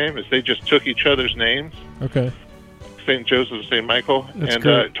confirmation name, as they just took each other's names. Okay. St. Joseph, St. Michael. That's and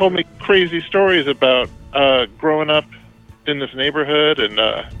great. Told me crazy stories about growing up in this neighborhood and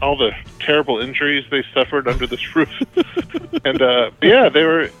all the terrible injuries they suffered under this roof. And yeah, they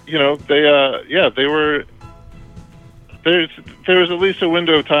were, they were. There was at least a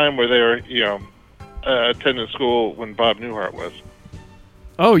window of time where they were, attending school when Bob Newhart was.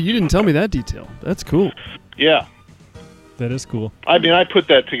 Oh, you didn't tell me that detail. That's cool. Yeah. That is cool. I mean, I put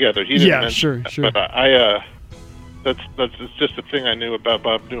that together. He didn't Yeah, mention sure. that, but that's it's just a thing I knew about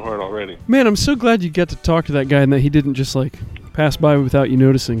Bob Newhart already. Man, I'm so glad you got to talk to that guy and that he didn't just pass by without you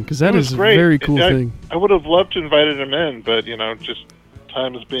noticing, because that It was is a great. very cool thing. I would have loved to invited him in, but just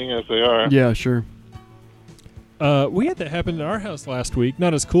times being as they are. Yeah, sure. We had that happen in our house last week.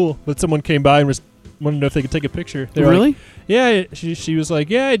 Not as cool, but someone came by and wanted to know if they could take a picture. They were Really? like, yeah, she was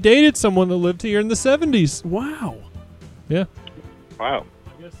like, yeah, I dated someone that lived here in the 70s. Wow. Yeah. Wow.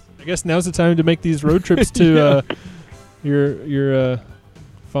 I guess now's the time to make these road trips to your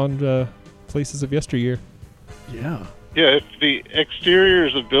fond places of yesteryear. Yeah. Yeah, if the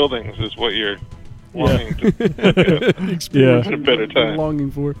exteriors of buildings is what you're wanting to Experience a better time.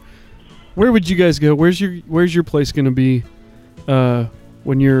 longing for. Where would you guys go? Where's your place going to be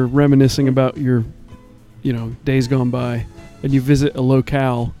when you're reminiscing about your days gone by and you visit a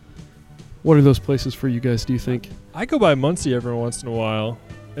locale? What are those places for you guys, do you think? I go by Muncie every once in a while,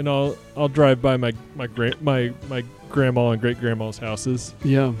 and I'll drive by my grandma and great grandma's houses.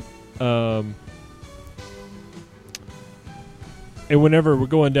 Yeah. And whenever we're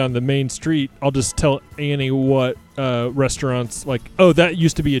going down the main street, I'll just tell Annie what restaurants, like, oh, that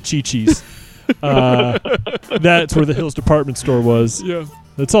used to be a Chi-Chi's. That's where the Hills department store was. Yeah.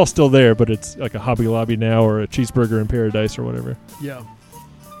 It's all still there, but it's like a Hobby Lobby now or a Cheeseburger in Paradise or whatever. Yeah.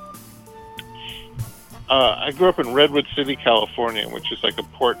 I grew up in Redwood City, California, which is like a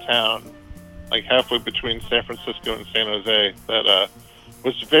port town, like halfway between San Francisco and San Jose, that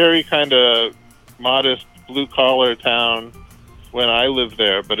was very kind of modest, blue-collar town when I lived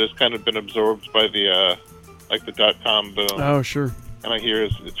there, but it's kind of been absorbed by the .com boom. Oh, sure. And I hear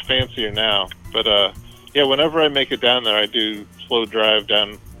it's fancier now. But, yeah, whenever I make it down there, I do slow drive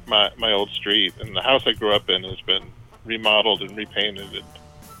down my old street. And the house I grew up in has been remodeled and repainted. It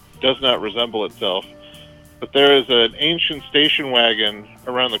does not resemble itself. But there is an ancient station wagon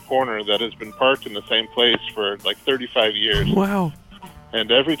around the corner that has been parked in the same place for like 35 years. Wow.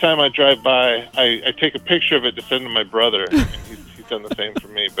 And every time I drive by, I take a picture of it to send to my brother. And he's done the same for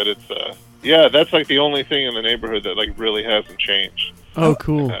me. But it's, that's like the only thing in the neighborhood that like really hasn't changed. Oh,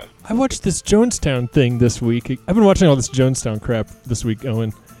 cool. I watched this Jonestown thing this week. I've been watching all this Jonestown crap this week,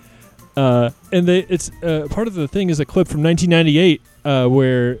 Owen. And it's part of the thing is a clip from 1998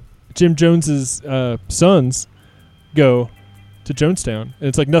 where Jim Jones's sons go to Jonestown, and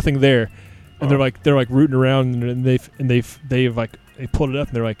it's like nothing there, and they're like rooting around, and they've like they pulled it up,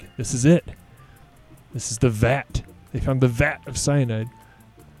 and they're like, this is it. This is the vat. They found the vat of cyanide.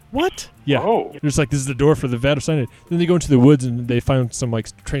 What? Yeah. Oh. They're just like, this is the door for the vat of cyanide. Then they go into the woods and they found some like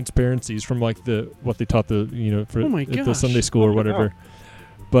transparencies from like what they taught the for Oh my at the gosh. Sunday school or whatever.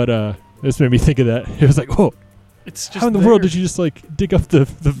 But this made me think of that. It was like, oh, It's just how in the world did you just like dig up the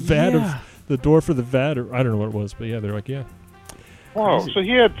vat Yeah. of the door for the vat, or I don't know what it was, but yeah, they're like, yeah, Wow. So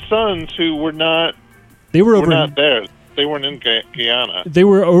he had sons who were not they were over. not there. They weren't in Guyana. They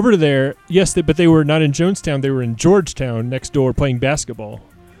were over there, yes, but they were not in Jonestown. They were in Georgetown next door playing basketball,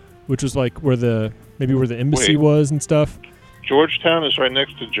 which was like where the embassy Wait. was and stuff. Georgetown is right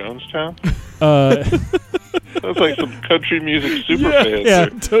next to Jonestown. Uh, That's like some country music super fans yeah, are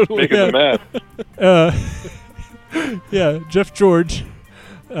totally. making Yeah. the math. Yeah, Jeff George.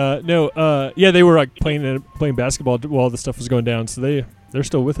 They were like playing basketball while the stuff was going down. So they're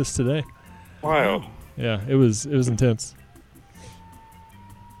still with us today. Wow. Yeah, it was intense.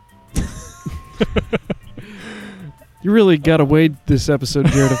 You really got away this episode,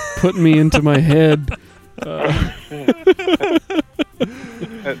 Jared, of putting me into my head. Has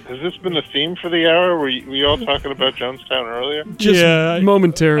this been a theme for the hour? Were you all talking about Jonestown earlier? Just Yeah,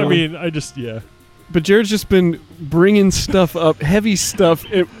 momentarily. I mean, I just but Jared's just been bringing stuff up, heavy stuff.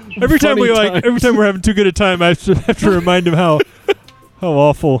 Every time funny every time we're having too good a time, I have to remind him how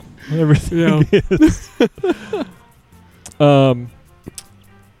awful everything is. Oh,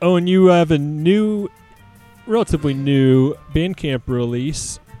 and you have a relatively new Bandcamp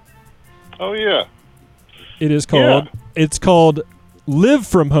release. Oh yeah. It is called. Yeah. It's called "Live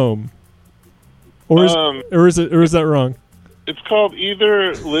from Home," or is that wrong? It's called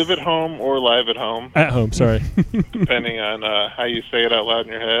either Live at Home or Live at Home, At home, sorry. depending on how you say it out loud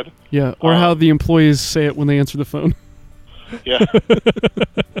in your head. Yeah, or how the employees say it when they answer the phone. Yeah.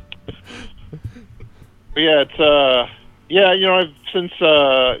 But yeah, it's I've since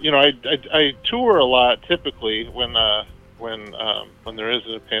I tour a lot typically when there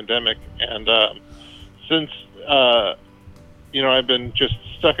isn't a pandemic, and since I've been just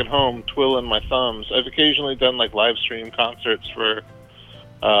stuck at home twiddling my thumbs. I've occasionally done like live stream concerts for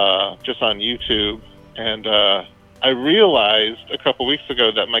just on YouTube, and I realized a couple weeks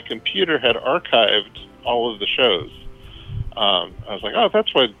ago that my computer had archived all of the shows. I was like, oh,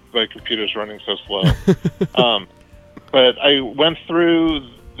 that's why my computer's running so slow. But I went through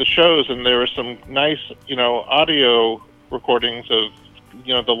the shows, and there were some nice, audio recordings of,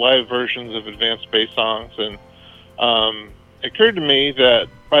 the live versions of Advanced Bass songs, and it occurred to me that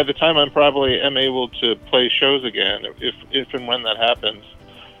by the time I'm probably able to play shows again, if and when that happens,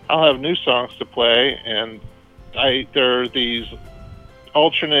 I'll have new songs to play, and there are these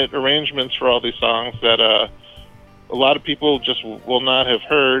alternate arrangements for all these songs that a lot of people just will not have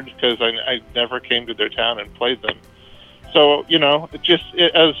heard because I never came to their town and played them. So,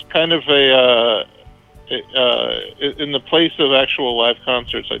 as kind of in the place of actual live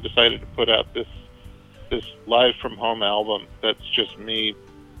concerts, I decided to put out this live from home album that's just me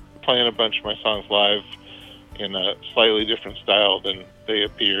playing a bunch of my songs live in a slightly different style than they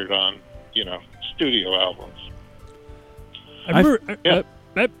appeared on, studio albums. I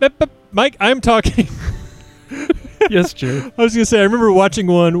remember, Mike, I'm talking. Yes, Jared. I was going to say, I remember watching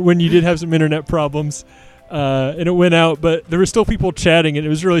one when you did have some internet problems, and it went out, but there were still people chatting, and it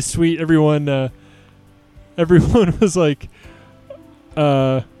was really sweet. Everyone was like,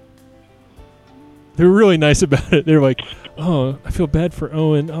 they were really nice about it. They were like, oh, I feel bad for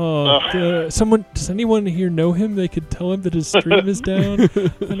Owen. Oh, does anyone here know him? They could tell him that his stream is down.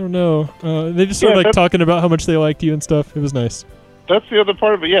 I don't know. They just started talking about how much they liked you and stuff. It was nice. That's the other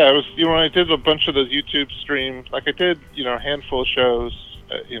part of it. Yeah, it was, when I did a bunch of those YouTube streams, like I did, a handful of shows,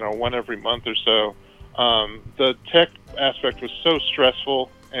 one every month or so. The tech aspect was so stressful,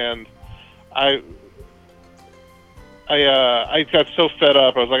 and I got so fed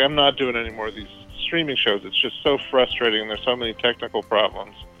up. I was like, I'm not doing any more of these streaming shows. It's just so frustrating, and there's so many technical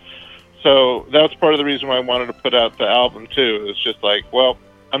problems. So that's part of the reason why I wanted to put out the album too. It's just like, well,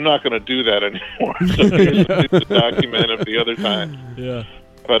 I'm not going to do that anymore. So here's the document of the other time. Yeah.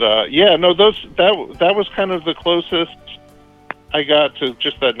 But yeah, no, that was kind of the closest I got to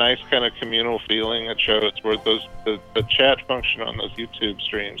just that nice kind of communal feeling at shows, where the chat function on those YouTube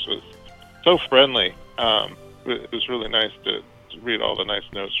streams was so friendly. It was really nice to read all the nice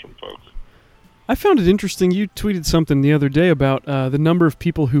notes from folks. I found it interesting. You tweeted something the other day about the number of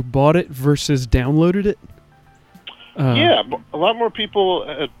people who bought it versus downloaded it. Yeah, a lot more people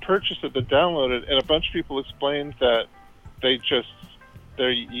had purchased it than downloaded, and a bunch of people explained that they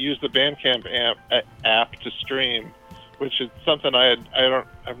use the Bandcamp app to stream, which is something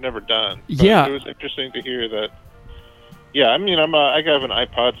I've never done. But Yeah, it was interesting to hear that. Yeah, I mean, I have an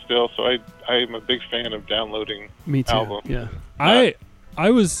iPod still, so I'm a big fan of downloading me too. albums. Yeah,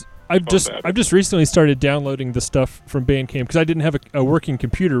 I've just recently started downloading the stuff from Bandcamp because I didn't have a working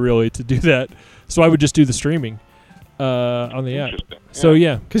computer really to do that, so I would just do the streaming on the app. Interesting. So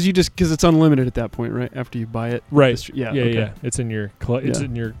yeah, because it's unlimited at that point, right? After you buy it, right? Yeah, yeah, okay. yeah. It's in your it's Yeah.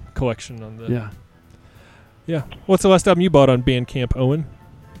 in your collection on the. Yeah. Yeah. What's the last album you bought on Bandcamp, Owen?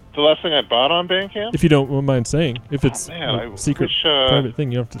 The last thing I bought on Bandcamp? If you don't mind saying, if it's man, a secret wish, private thing,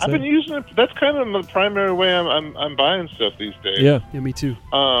 you don't have to I've say. been using it. That's kind of the primary way I'm buying stuff these days. Yeah. Yeah, me too.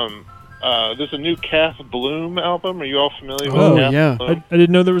 There's a new Kath Bloom album. Are you all familiar Oh, with Kath yeah. Bloom? I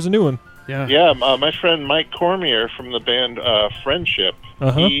didn't know there was a new one. Yeah. Yeah, my friend Mike Cormier from the band Friendship,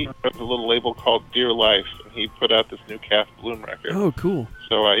 Uh-huh. he has a little label called Dear Life, and he put out this new Kath Bloom record. Oh, cool.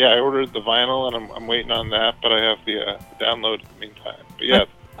 So, yeah, I ordered the vinyl, and I'm waiting on that, but I have the download in the meantime. But, yeah.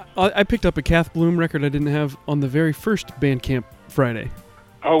 I picked up a Kath Bloom record I didn't have on the very first Bandcamp Friday.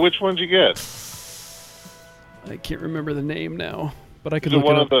 Oh, which one did you get? I can't remember the name now, but I could Is it look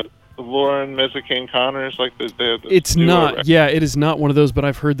one it of up. the Lauren Mezzicane Connors? Like the It's newer not. records? Yeah, it is not one of those, but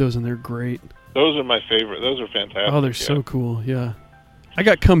I've heard those and they're great. Those are my favorite. Those are fantastic. Oh, they're so cool. Yeah. I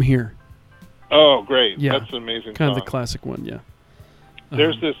got Come Here. Oh, great. Yeah. That's an amazing Kind of song. the classic one, yeah.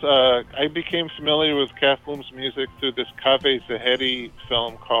 There's this, I became familiar with Kath Bloom's music through this Kaveh Zahedi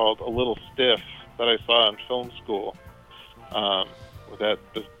film called A Little Stiff that I saw in film school. The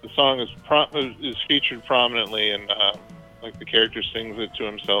song is featured prominently, and like the character sings it to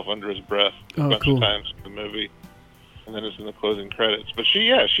himself under his breath a bunch cool. of times in the movie, and then it's in the closing credits. But she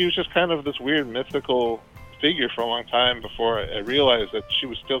was just kind of this weird mythical figure for a long time before I realized that she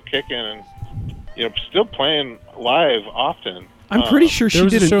was still kicking and still playing live often. I'm pretty sure she There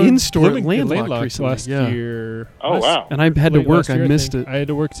was a did show an in-store at Living- Landlocked recently. last yeah. year. Oh, wow. And I had to Late work. last I year, missed think. it. I had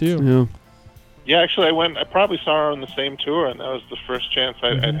to work too. Yeah. Yeah, actually, I probably saw her on the same tour, and that was the first chance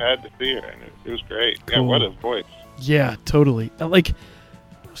I'd had to see her, and it was great. Yeah, Cool. what a voice. Yeah, totally. Like,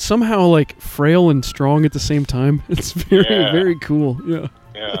 somehow, like, frail and strong at the same time. It's very, Yeah. very cool. Yeah.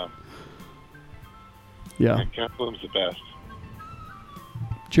 Yeah, Yeah. Kath Bloom's the best.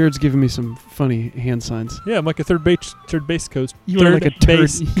 Jared's giving me some funny hand signs. Yeah, I'm like a third base coach. You third are like a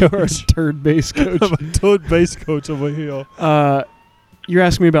base you're a coach. turd base coach. I'm a third base coach over here. You're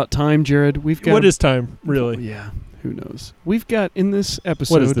asking me about time, Jared. We've got What is time, really? Yeah, who knows? We've got in this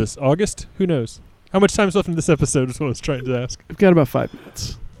episode. What is this? August? Who knows? How much time's left in this episode is what I was trying to ask. We've got about 5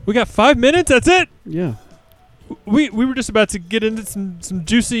 minutes. We got 5 minutes? That's it? Yeah. We were just about to get into some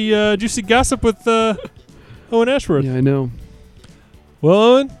juicy gossip with Owen Ashworth. Yeah, I know. Well,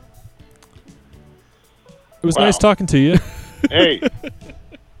 Owen, it was Wow. nice talking to you. Hey,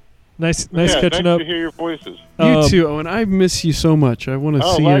 nice yeah, catching nice up. to hear your voices. You too, Owen. I miss you so much. I want to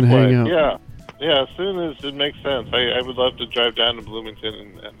Oh, see you and hang out. likewise. Yeah, as soon as it makes sense, I would love to drive down to Bloomington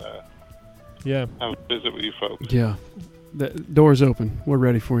and Yeah. have a visit with you folks. Yeah. The door's open. We're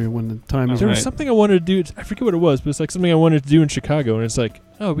ready for you when the time is There was right. something I wanted to do. I forget what it was, but it's like something I wanted to do in Chicago. And it's like,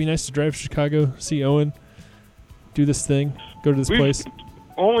 oh, it'd be nice to drive to Chicago, see Owen, do this thing, go to this We've place.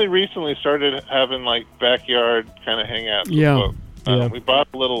 only recently started having like backyard kind of hangouts. with Yeah. folks. Yeah. We bought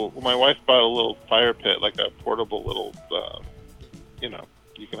my wife bought a little fire pit, like a portable little,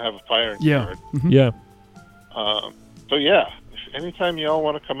 you can have a fire in your Yeah. yard. Mhm. Yeah. So yeah, if anytime y'all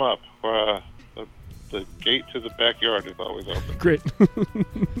want to come up, the gate to the backyard is always open. Great.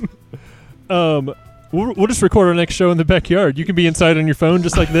 We'll just record our next show in the backyard. You can be inside on your phone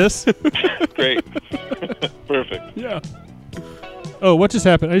just like this. Great. Perfect. Yeah. Oh, what just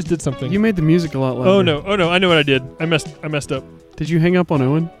happened? I just did something. You made the music a lot louder. Oh no! I know what I did. I messed up. Did you hang up on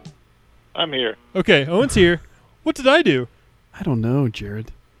Owen? I'm here. Okay, Owen's here. What did I do? I don't know,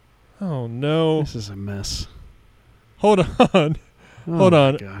 Jared. Oh no! This is a mess. Hold on. Oh, Hold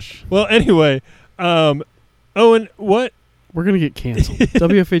on. my gosh. Well, anyway, Owen, what? We're going to get canceled.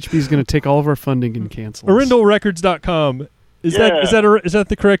 WFHB is going to take all of our funding and cancel us. ArundelRecords.com. Is Yeah. that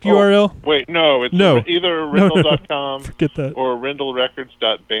the correct URL? Wait, no, it's No. either No, no, no. Rindle.com Forget that. or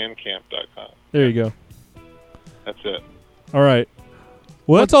RindleRecords.bandcamp.com. There you go. That's it. All right.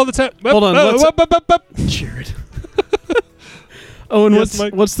 What's all the time? Hold on, What's Jared. Oh, and Yes,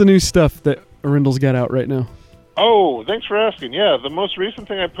 Mike? what's the new stuff that Arundel's got out right now? Oh, thanks for asking. Yeah, the most recent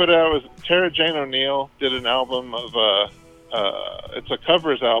thing I put out was Tara Jane O'Neill did an album of it's a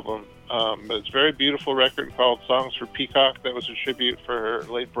covers album, but it's a very beautiful record called Songs for Peacock. That was a tribute for her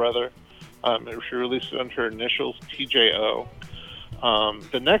late brother. She released it under her initials, TJO.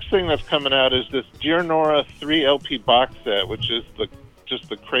 The next thing that's coming out is this Dear Nora 3 LP box set, which is just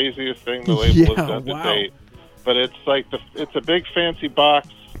the craziest thing the label has done to date. But it's like it's a big fancy box.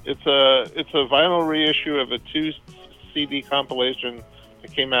 It's a vinyl reissue of a 2 CD compilation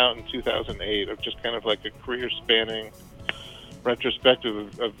that came out in 2008 of just kind of like a career spanning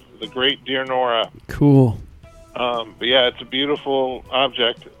retrospective of the great Dear Nora. Cool. But yeah, it's a beautiful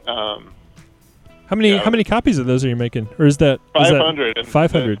object. How many copies of those are you making? Or is that 500?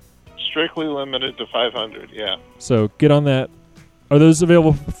 500. Strictly limited to 500. Yeah. So get on that. Are those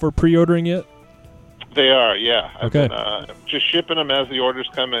available for pre-ordering yet? They are, yeah. Okay. I've been just shipping them as the orders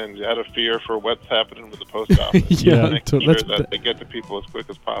come in out of fear for what's happening with the post office. Yeah, making sure that they get to people as quick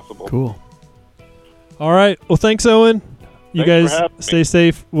as possible. Cool. All right. Well, thanks, Owen. You Thanks for guys having stay me.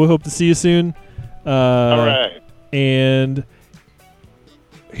 safe. We'll hope to see you soon. All right. And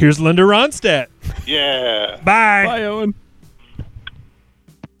here's Linda Ronstadt. Yeah. Bye. Bye, Owen.